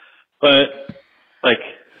 but, like,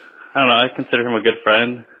 I don't know, I consider him a good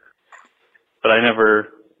friend, but he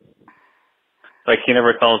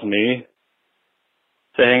never calls me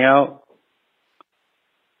to hang out,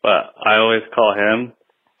 but I always call him,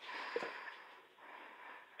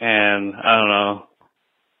 and I don't know,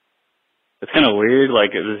 it's kind of weird,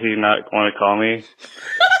 like, does he not want to call me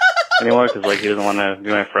anymore, because, like, he doesn't want to be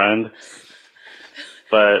my friend?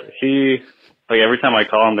 But he, like, every time I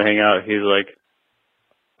call him to hang out, he's like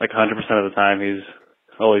 100% of the time, he's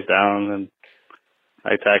always down, and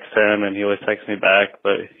I text him, and he always texts me back,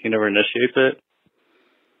 but he never initiates it.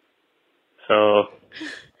 So,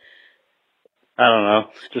 I don't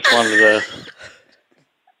know. Just wanted to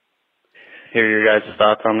hear your guys'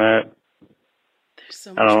 thoughts on that. There's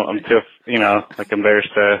so I'm too,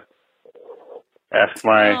 embarrassed to ask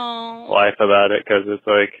my wife about it, because it's,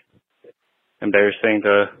 like, embarrassing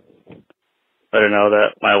to let her know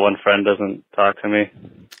that my one friend doesn't talk to me.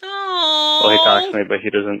 Oh. Well, he talks to me, but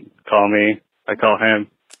he doesn't call me. I call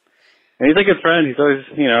him. And he's a good friend. He's always,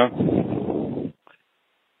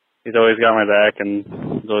 he's always got my back, and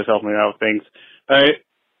he's always helping me out with things. All right.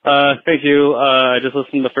 Thank you. I just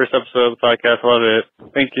listened to the first episode of the podcast. I love it.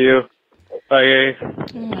 Thank you. Bye, guys.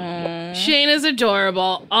 Shane is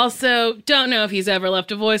adorable. Also, don't know if he's ever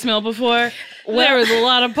left a voicemail before. There was a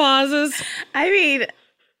lot of pauses. I mean,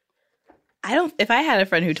 if I had a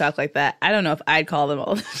friend who talked like that, I don't know if I'd call them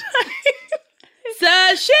all the time.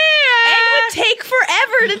 Sashira! It would take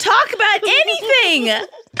forever to talk about anything.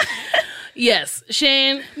 Yes,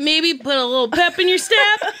 Shane, maybe put a little pep in your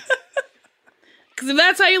step. Because if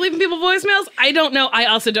that's how you're leaving people voicemails, I don't know. I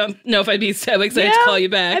also don't know if I'd be so excited to call you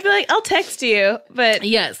back. I'd be like, I'll text you, but...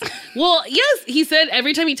 Yes. Well, yes, he said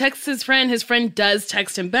every time he texts his friend does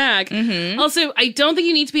text him back. Mm-hmm. Also, I don't think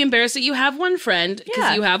you need to be embarrassed that you have one friend,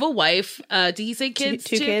 because you have a wife. Did he say kids?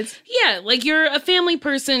 Two kids? Yeah, like you're a family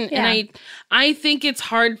person, and I think it's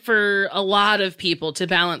hard for a lot of people to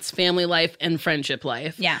balance family life and friendship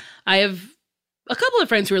life. Yeah. I have a couple of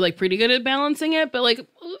friends who are like pretty good at balancing it, but like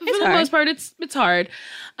for the most part, it's hard.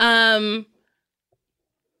 I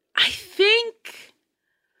think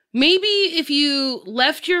maybe if you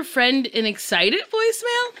left your friend an excited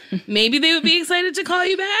voicemail, maybe they would be excited to call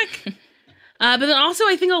you back. But then also,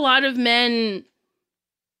 I think a lot of men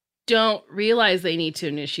don't realize they need to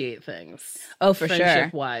initiate things. Oh, for sure.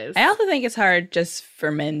 Friendship-wise. I also think it's hard just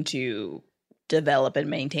for men to develop and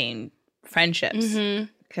maintain friendships. Mm-hmm.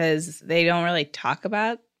 Because they don't really talk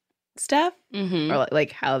about stuff or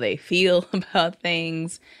like how they feel about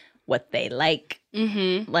things, what they like.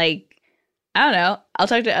 Mm-hmm. Like, I don't know. I'll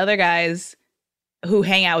talk to other guys who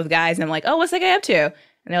hang out with guys and I'm like, oh, what's that guy up to? And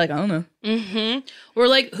they're like, I don't know. Mm-hmm. We're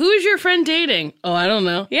like, who's your friend dating? Oh, I don't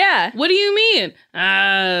know. Yeah. What do you mean?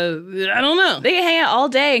 I don't know. They can hang out all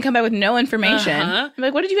day and come back with no information. I'm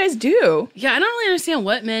like, what did you guys do? Yeah, I don't really understand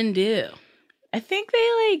what men do. I think they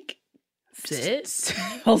like... Sit?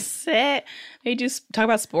 They'll sit. They just talk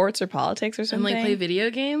about sports or politics or something. And like play video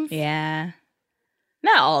games? Yeah.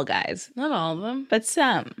 Not all guys. Not all of them. But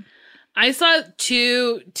some. I saw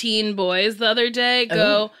 2 teen boys the other day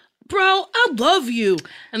go, bro, I love you.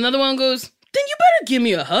 And the other one goes, then you better give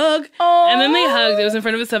me a hug. Oh. And then they hugged. It was in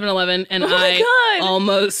front of a 7-Eleven, and I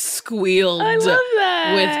almost squealed I love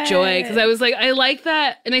that. with joy because I was like, I like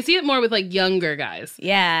that. And I see it more with like younger guys.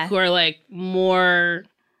 Yeah. Who are like more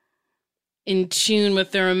in tune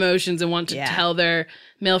with their emotions and want to tell their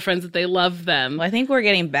male friends that they love them. Well, I think we're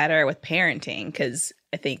getting better with parenting because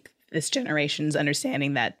I think this generation's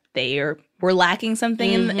understanding that we're lacking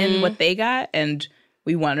something in what they got, and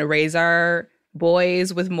we want to raise our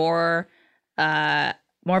boys with more of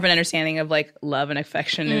an understanding of like love and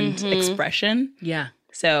affection and expression. Yeah.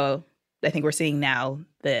 So I think we're seeing now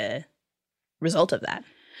the result of that.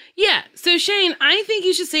 Yeah. So Shane, I think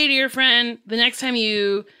you should say to your friend the next time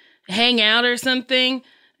you hang out or something,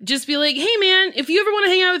 just be like, hey man, if you ever want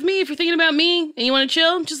to hang out with me, if you're thinking about me and you want to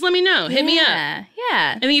chill, just let me know. Hit me up.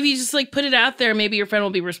 Yeah. I think if you just like put it out there, maybe your friend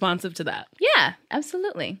will be responsive to that. Yeah,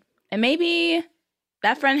 absolutely. And maybe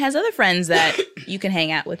that friend has other friends that you can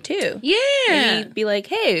hang out with too. Yeah. Maybe be like,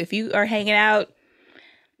 hey, if you are hanging out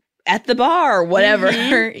at the bar or whatever,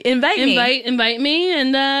 invite me. Invite me.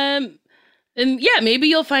 And yeah, maybe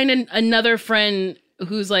you'll find another friend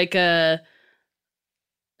who's like a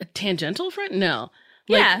tangential friend? No.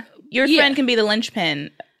 Yeah. Your friend can be the linchpin.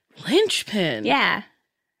 Linchpin? Yeah.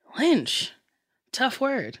 Lynch. Tough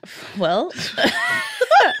word. Well.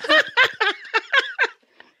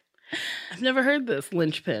 I've never heard this,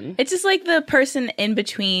 linchpin. It's just like the person in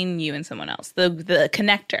between you and someone else. The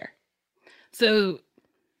connector. So,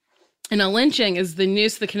 and a lynching is the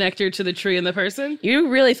noose, the connector to the tree and the person? You're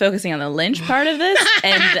really focusing on the lynch part of this.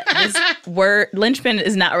 And this word, linchpin,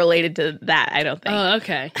 is not related to that, I don't think. Oh,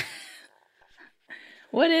 okay.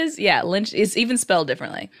 What is, lynch is even spelled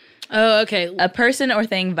differently. Oh, okay. A person or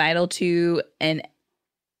thing vital to an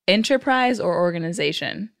enterprise or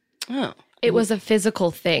organization. Oh. It was a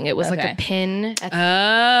physical thing. It was like a pin that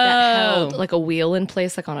held like a wheel in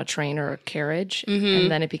place, like on a train or a carriage. And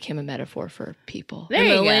then it became a metaphor for people. There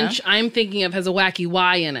you go. Lynch I'm thinking of has a wacky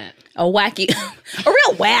Y in it. A real wacky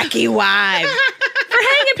Y for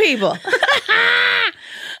hanging people.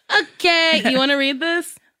 Okay. You want to read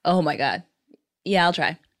this? Oh my God. Yeah, I'll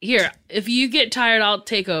try. Here, if you get tired, I'll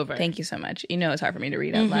take over. Thank you so much. You know it's hard for me to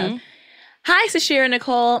read out loud. Hi, Sashira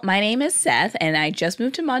Nicole. My name is Seth, and I just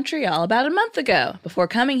moved to Montreal about a month ago. Before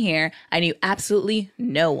coming here, I knew absolutely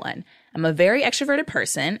no one. I'm a very extroverted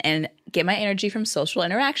person and get my energy from social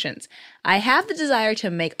interactions. I have the desire to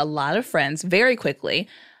make a lot of friends very quickly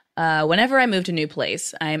whenever I move to a new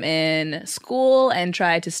place. I'm in school and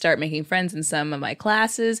try to start making friends in some of my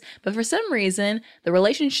classes, but for some reason, the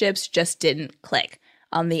relationships just didn't click.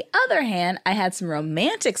 On the other hand, I had some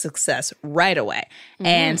romantic success right away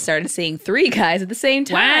and started seeing 3 guys at the same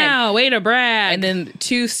time. Wow, way to brag. And then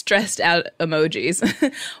 2 stressed out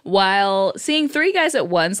emojis. While seeing 3 guys at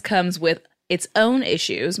once comes with its own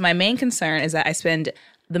issues, my main concern is that I spend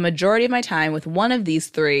the majority of my time with one of these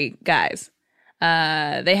 3 guys.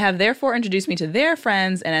 They have therefore introduced me to their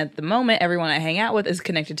friends, and at the moment, everyone I hang out with is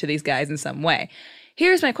connected to these guys in some way.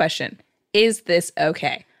 Here's my question. Is this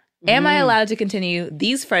okay? Am I allowed to continue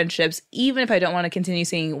these friendships even if I don't want to continue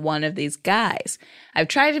seeing one of these guys? I've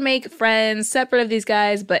tried to make friends separate of these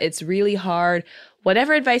guys, but it's really hard.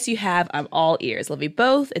 Whatever advice you have, I'm all ears. Love you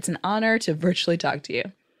both. It's an honor to virtually talk to you.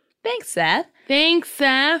 Thanks, Seth. I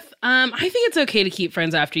think it's okay to keep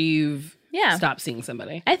friends after you've stopped seeing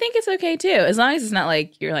somebody. I think it's okay, too. As long as it's not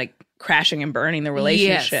like you're like crashing and burning the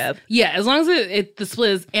relationship. Yes. Yeah, as long as the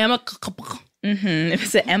split is amicable. If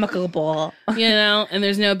it's an amicable. You know, and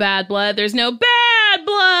there's no bad blood. There's no bad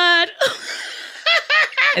blood.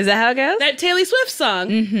 Is that how it goes? That Taylor Swift song.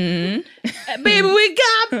 Baby, we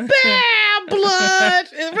got bad blood.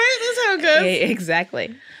 Right? That's how it goes. Yeah,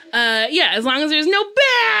 exactly. As long as there's no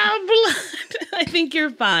bad blood, I think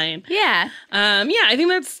you're fine. Yeah. I think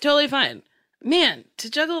that's totally fine. Man,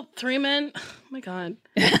 to juggle 3 men, oh my God.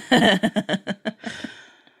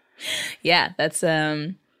 Yeah, that's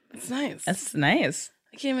nice. That's nice.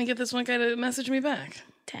 I can't even get this one guy to message me back.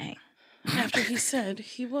 Dang. After he said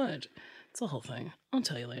he would. It's the whole thing. I'll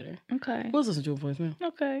tell you later. Okay. Let's listen to a voicemail.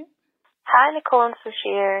 Okay. Hi, Nicole and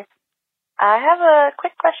Sashir. I have a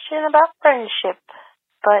quick question about friendship.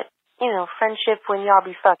 But, friendship when y'all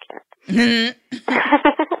be fucking.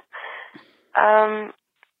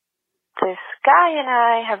 This guy and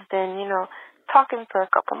I have been, talking for a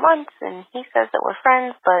couple months, and he says that we're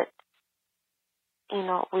friends, but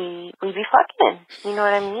we be fucking. You know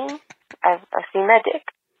what I mean? I've seen that dick,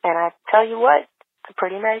 and I tell you what, it's a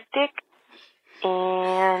pretty nice dick,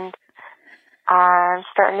 and I'm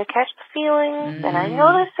starting to catch the feelings, and I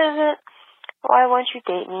know this isn't why won't you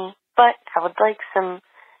date me, but I would like some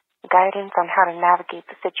guidance on how to navigate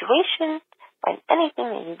the situation, and anything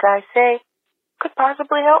that you guys say could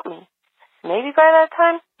possibly help me. Maybe by that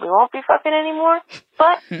time, we won't be fucking anymore,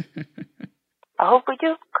 but I hope we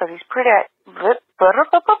do, because he's pretty at...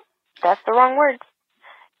 That's the wrong words,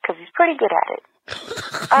 because he's pretty good at it.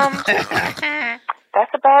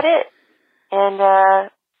 That's about it. And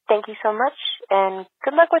thank you so much, and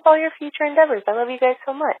good luck with all your future endeavors. I love you guys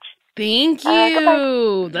so much. Thank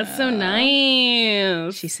you. That's so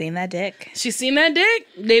nice. She's seen that dick. She's seen that dick.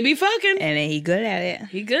 They be fucking. And he good at it.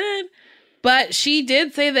 He good. But she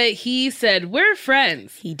did say that he said, we're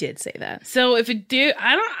friends. He did say that. So if it do,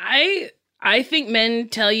 I think men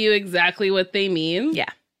tell you exactly what they mean. Yeah.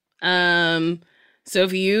 So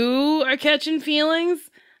if you are catching feelings,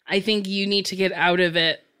 I think you need to get out of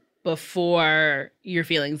it before your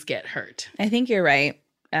feelings get hurt. I think you're right.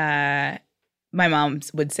 My mom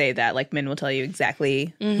would say that, like, men will tell you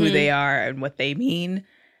exactly who they are and what they mean.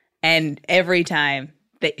 And every time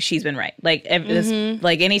she's been right. Like,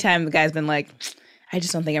 like anytime the guy's been like, I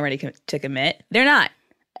just don't think I'm ready to commit, they're not.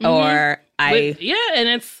 Or and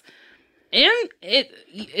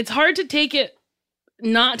it's hard to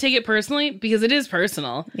not take it personally, because it is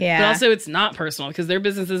personal. Yeah. But also it's not personal because their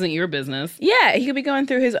business isn't your business. Yeah. He could be going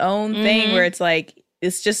through his own thing where it's like,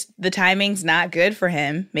 it's just the timing's not good for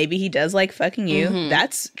him. Maybe he does like fucking you.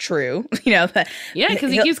 That's true. Because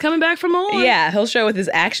he keeps coming back for more. Yeah, he'll show with his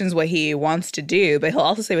actions what he wants to do, but he'll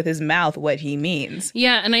also say with his mouth what he means.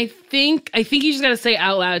 Yeah, and I think you just got to say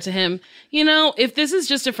out loud to him, if this is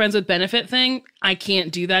just a friends with benefit thing, I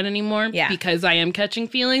can't do that anymore because I am catching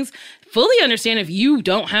feelings. Fully understand if you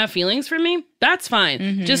don't have feelings for me, that's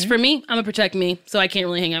fine. Just for me, I'm going to protect me, so I can't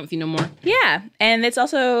really hang out with you no more. Yeah, and it's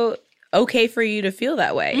also okay for you to feel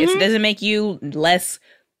that way. It doesn't make you less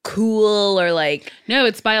cool or like... No,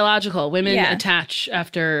 it's biological. Women attach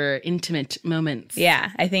after intimate moments.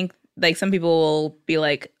 Yeah, I think like some people will be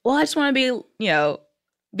like, well, I just want to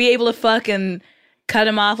be able to fuck and cut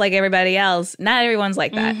him off like everybody else. Not everyone's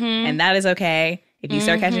like that. And that is okay. If you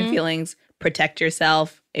start catching feelings, protect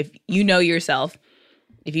yourself. If you know yourself,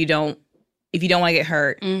 if you don't want to get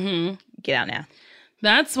hurt, get out now.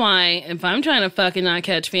 That's why if I'm trying to fucking not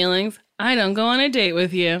catch feelings, I don't go on a date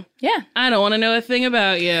with you. Yeah. I don't want to know a thing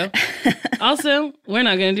about you. Also, we're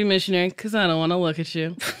not going to do missionary because I don't want to look at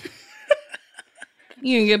you.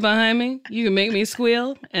 You can get behind me, you can make me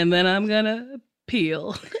squeal, and then I'm going to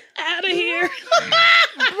peel out of here.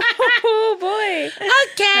 Oh, boy.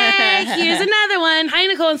 Okay, here's another one. Hi,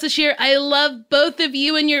 Nicole and Sashir. I love both of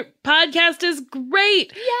you, and your podcast is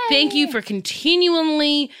great. Yay. Thank you for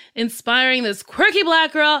continually inspiring this quirky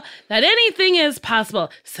black girl that anything is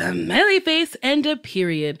possible. Smiley face and a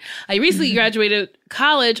period. I recently graduated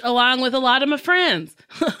college along with a lot of my friends.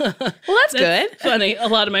 Well, that's good. Funny. A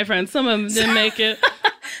lot of my friends. Some of them didn't make it.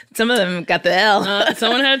 Some of them got the L.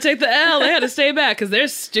 Someone had to take the L. They had to stay back because they're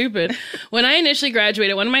stupid. When I initially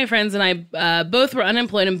graduated, one of my friends and I both were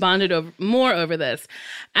unemployed and bonded more over this.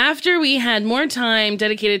 After we had more time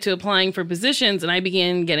dedicated to applying for positions and I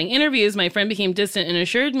began getting interviews, my friend became distant and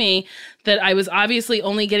assured me that I was obviously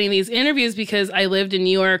only getting these interviews because I lived in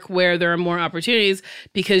New York where there are more opportunities,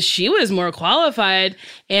 because she was more qualified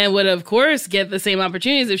and would, of course, get the same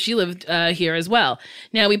opportunities if she lived here as well.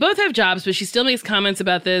 Now, we both have jobs, but she still makes comments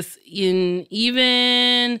about this and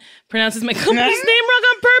even pronounces my company's name wrong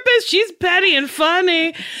on purpose. She's petty and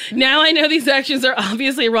funny. Now I know these actions are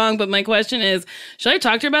obviously wrong, but my question is, should I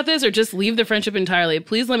talk to her about this or just leave the friendship entirely?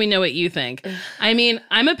 Please let me know what you think. I mean,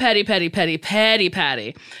 I'm a petty.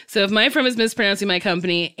 So if my friend was mispronouncing my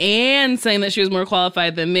company and saying that she was more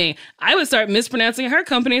qualified than me, I would start mispronouncing her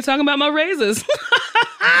company and talking about my raises.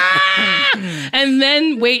 And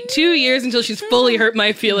then wait 2 years until she's fully hurt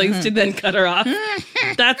my feelings to then cut her off.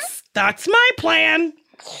 That's my plan.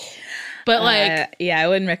 But I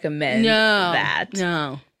wouldn't recommend that.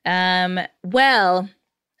 No. Well,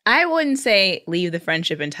 I wouldn't say leave the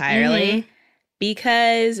friendship entirely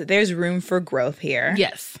because there's room for growth here.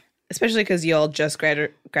 Yes. Especially because you'll just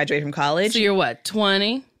graduate from college. So you're what,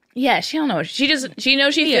 20? Yeah, she don't know. She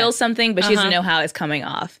knows she feels something, but she doesn't know how it's coming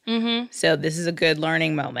off. So this is a good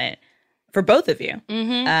learning moment for both of you.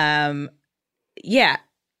 Yeah,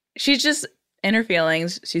 she's just in her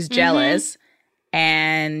feelings. She's jealous,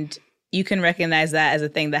 and you can recognize that as a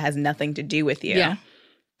thing that has nothing to do with you. Yeah.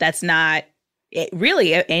 That's not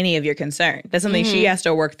really any of your concern. That's something she has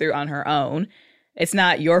to work through on her own. It's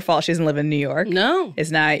not your fault she doesn't live in New York. No.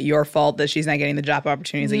 It's not your fault that she's not getting the job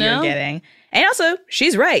opportunities that you're getting. And also,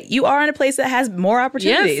 she's right. You are in a place that has more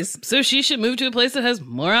opportunities. Yes. So she should move to a place that has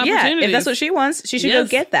more opportunities. Yeah, if that's what she wants, she should go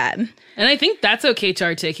get that. And I think that's okay to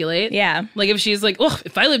articulate. Yeah. Like if she's like, oh,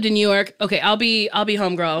 if I lived in New York, okay, I'll be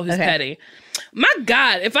homegirl who's petty. My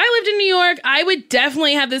God, if I lived in New York, I would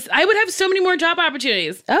definitely have this. I would have so many more job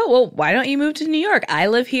opportunities. Oh, well, why don't you move to New York? I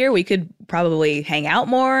live here. We could probably hang out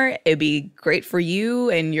more. It'd be great for you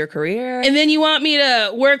and your career. And then you want me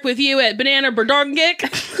to work with you at Banana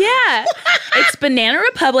Berdorgik? Yeah. It's Banana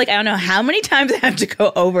Republic. I don't know how many times I have to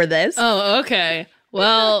go over this. Oh, okay.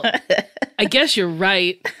 Well, I guess you're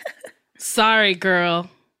right. Sorry, girl.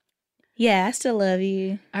 Yeah, I still love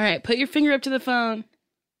you. All right, put your finger up to the phone.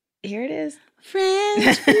 Here it is.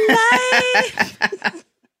 Friends for life.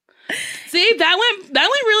 See, that went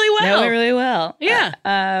really well. That went really well. Yeah.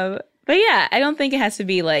 But yeah, I don't think it has to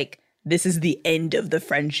be like, this is the end of the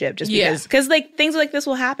friendship just because like things like this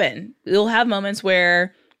will happen. You'll have moments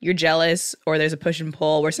where you're jealous or there's a push and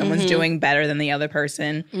pull where someone's doing better than the other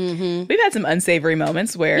person. Mm-hmm. We've had some unsavory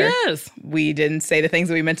moments where we didn't say the things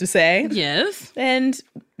that we meant to say. Yes. And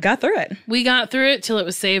got through it. We got through it till it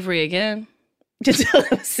was savory again. Until it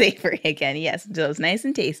was savory again. Yes, until it was nice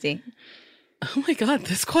and tasty. Oh my God,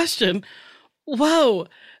 this question. Whoa.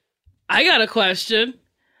 I got a question.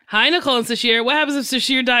 Hi, Nicole and Sashir. What happens if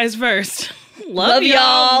Sashir dies first? Love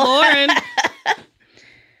y'all, Lauren.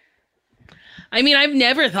 I mean, I've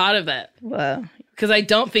never thought of that. Whoa. Because I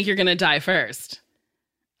don't think you're going to die first.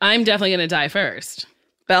 I'm definitely going to die first.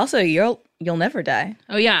 But also, you'll never die.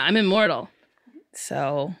 Oh, yeah, I'm immortal.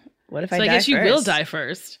 So what if I die I guess first? you will die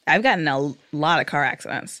first. I've gotten a lot of car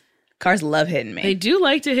accidents. Cars love hitting me. They do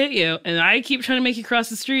like to hit you, and I keep trying to make you cross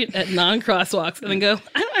the street at non-crosswalks and then go,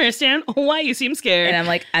 I don't understand why you seem scared. And I'm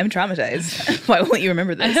like, I'm traumatized. Why won't you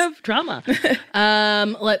remember this? I have trauma.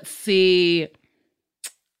 Let's see.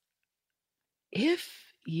 Dang,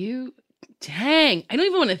 I don't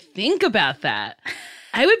even want to think about that.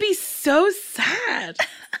 I would be so sad.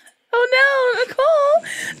 Oh no, Nicole.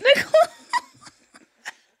 No,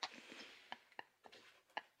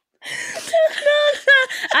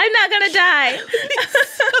 I'm not gonna die. I would be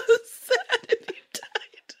so sad if you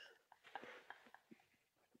died.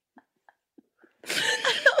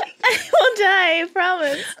 I won't die, I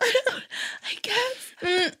promise.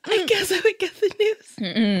 I guess I would get the news.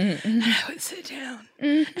 And I would sit down.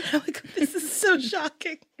 And I would go, this is so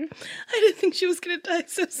shocking. I didn't think she was going to die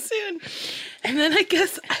so soon. And then I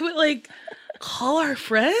guess I would like call our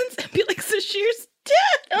friends and be like, Sashir's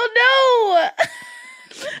dead. Oh no.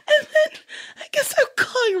 And then I guess I'll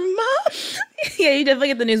call your mom. Yeah, you definitely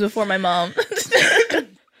get the news before my mom.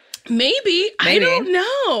 Maybe. I don't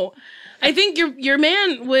know. I think your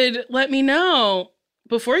man would let me know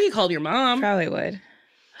before he called your mom. Probably would.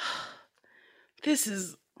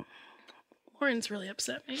 Lauren's really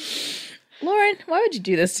upset me. Lauren, why would you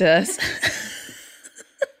do this to us?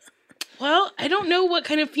 Well, I don't know what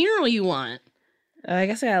kind of funeral you want. I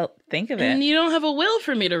guess I gotta think of it. And you don't have a will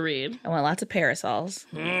for me to read. I want lots of parasols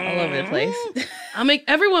all over the place. I'll make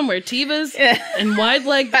everyone wear Tevas and wide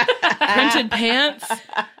leg printed pants.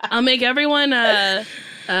 I'll make everyone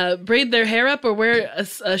braid their hair up or wear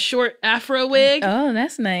a short afro wig. Oh,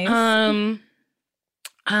 that's nice.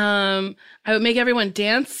 I would make everyone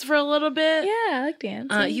dance for a little bit. Yeah, I like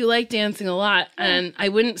dancing. You like dancing a lot, and I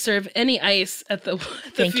wouldn't serve any ice at the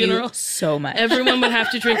Thank funeral. You so much. Everyone would have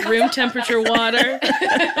to drink room temperature water.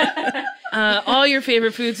 All your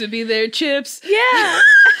favorite foods would be there. Chips. Yeah.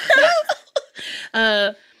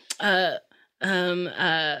 A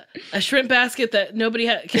shrimp basket that nobody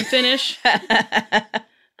can finish.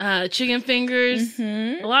 Chicken fingers.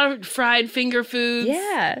 Mm-hmm. A lot of fried finger foods.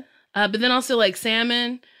 Yeah. But then also like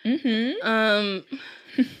salmon. Mm-hmm.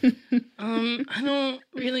 I don't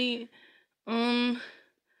really.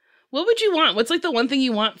 What would you want? What's like the one thing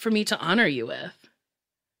you want for me to honor you with?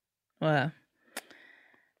 Well,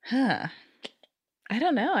 I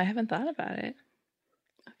don't know. I haven't thought about it.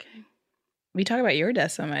 Okay. We talk about your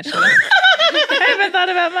death so much. I haven't thought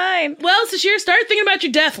about mine. Well, Sashir, start thinking about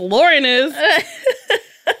your death. Lauren is.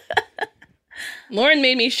 Lauren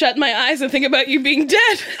made me shut my eyes and think about you being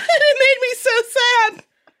dead. And it made me so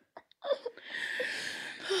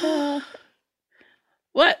sad.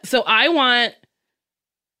 What? So I want...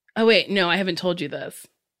 Oh, wait. No, I haven't told you this.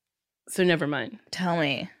 So never mind. Tell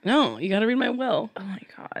me. No, you gotta read my will. Oh, my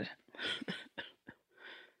God.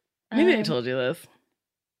 Maybe I told you this.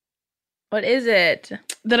 What is it?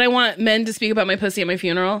 That I want men to speak about my pussy at my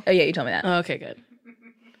funeral. Oh, yeah, you told me that. Oh, okay, good.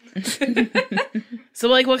 So,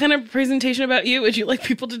 like, what kind of presentation about you would you like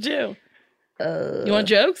people to do? You want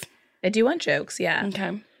jokes? I do want jokes, yeah.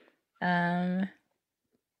 Okay. I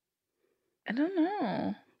don't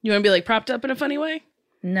know. You want to be, like, propped up in a funny way?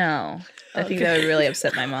 No. I think that would really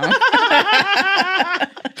upset my mom.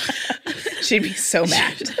 She'd be so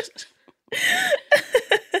mad.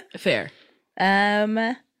 Fair.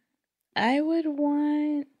 I would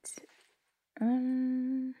want...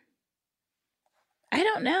 I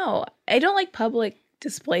don't know. I don't like public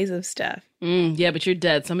displays of stuff. Yeah, but you're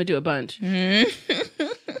dead, so I'm gonna do a bunch.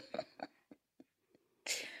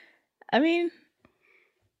 I mean,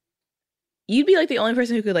 you'd be like the only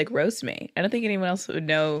person who could like roast me. I don't think anyone else would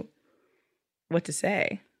know what to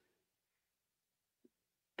say.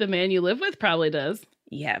 The man you live with probably does.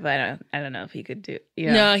 Yeah, but I don't know if he could do.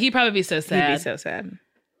 No, he'd probably be so sad. He'd be so sad.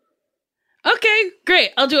 Okay, great.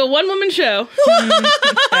 I'll do a one-woman show.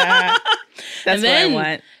 That's what I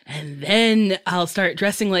want. And then I'll start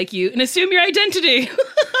dressing like you and assume your identity.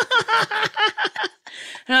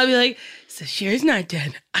 And I'll be like, Sashir's not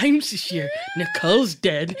dead. I'm Sashir. Nicole's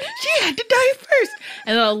dead. She had to die first.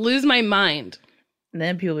 And then I'll lose my mind. And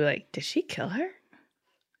then people will be like, did she kill her?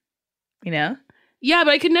 You know? Yeah,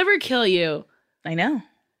 but I could never kill you. I know.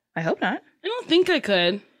 I hope not. I don't think I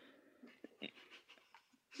could.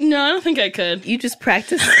 No, I don't think I could. You just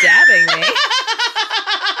practiced stabbing me.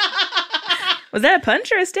 Was that a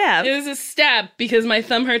punch or a stab? It was a stab because my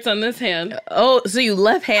thumb hurts on this hand. Oh, so you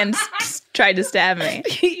left hand tried to stab me.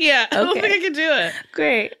 Yeah, I don't think I could do it.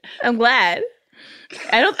 Great. I'm glad.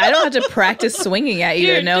 I don't have to practice swinging at you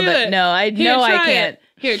Here, to know that. it. No, I know I can't.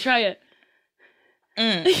 Here, try it.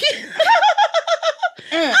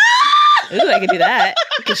 Ooh, I could do that.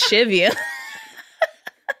 I could shiv you.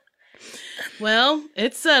 Well,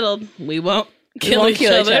 it's settled. We won't kill each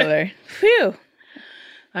other. Phew.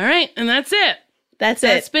 All right, and that's it.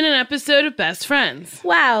 That's been an episode of Best Friends.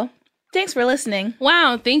 Wow. Thanks for listening.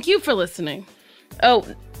 Wow, thank you for listening. Oh,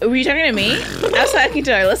 were you talking to me? I was talking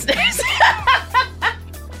to our listeners.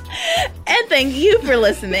 And thank you for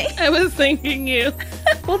listening. I was thanking you.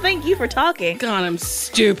 Well, thank you for talking. God, I'm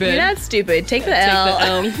stupid. You're not stupid. Take the L.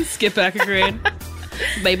 Take the L. Skip back a grade.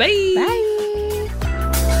 Bye-bye. Bye.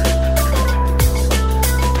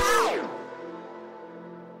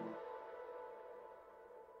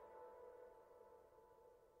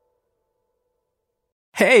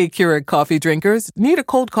 Hey, Keurig coffee drinkers. Need a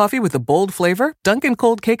cold coffee with a bold flavor? Dunkin'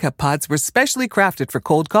 Cold K-Cup pods were specially crafted for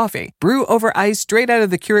cold coffee. Brew over ice straight out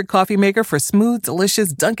of the Keurig coffee maker for smooth,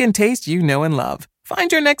 delicious Dunkin' taste you know and love.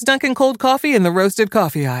 Find your next Dunkin' Cold coffee in the roasted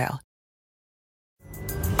coffee aisle.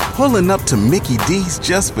 Pulling up to Mickey D's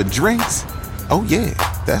just for drinks? Oh yeah,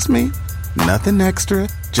 that's me. Nothing extra,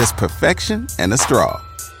 just perfection and a straw.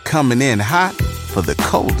 Coming in hot for the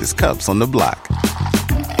coldest cups on the block.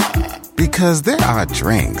 Because there are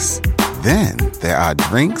drinks. Then there are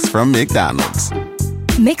drinks from McDonald's.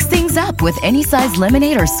 Mix things up with any size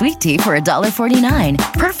lemonade or sweet tea for $1.49.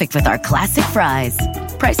 Perfect with our classic fries.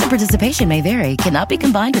 Price and participation may vary. Cannot be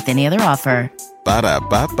combined with any other offer.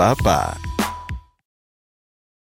 Ba-da-ba-ba-ba.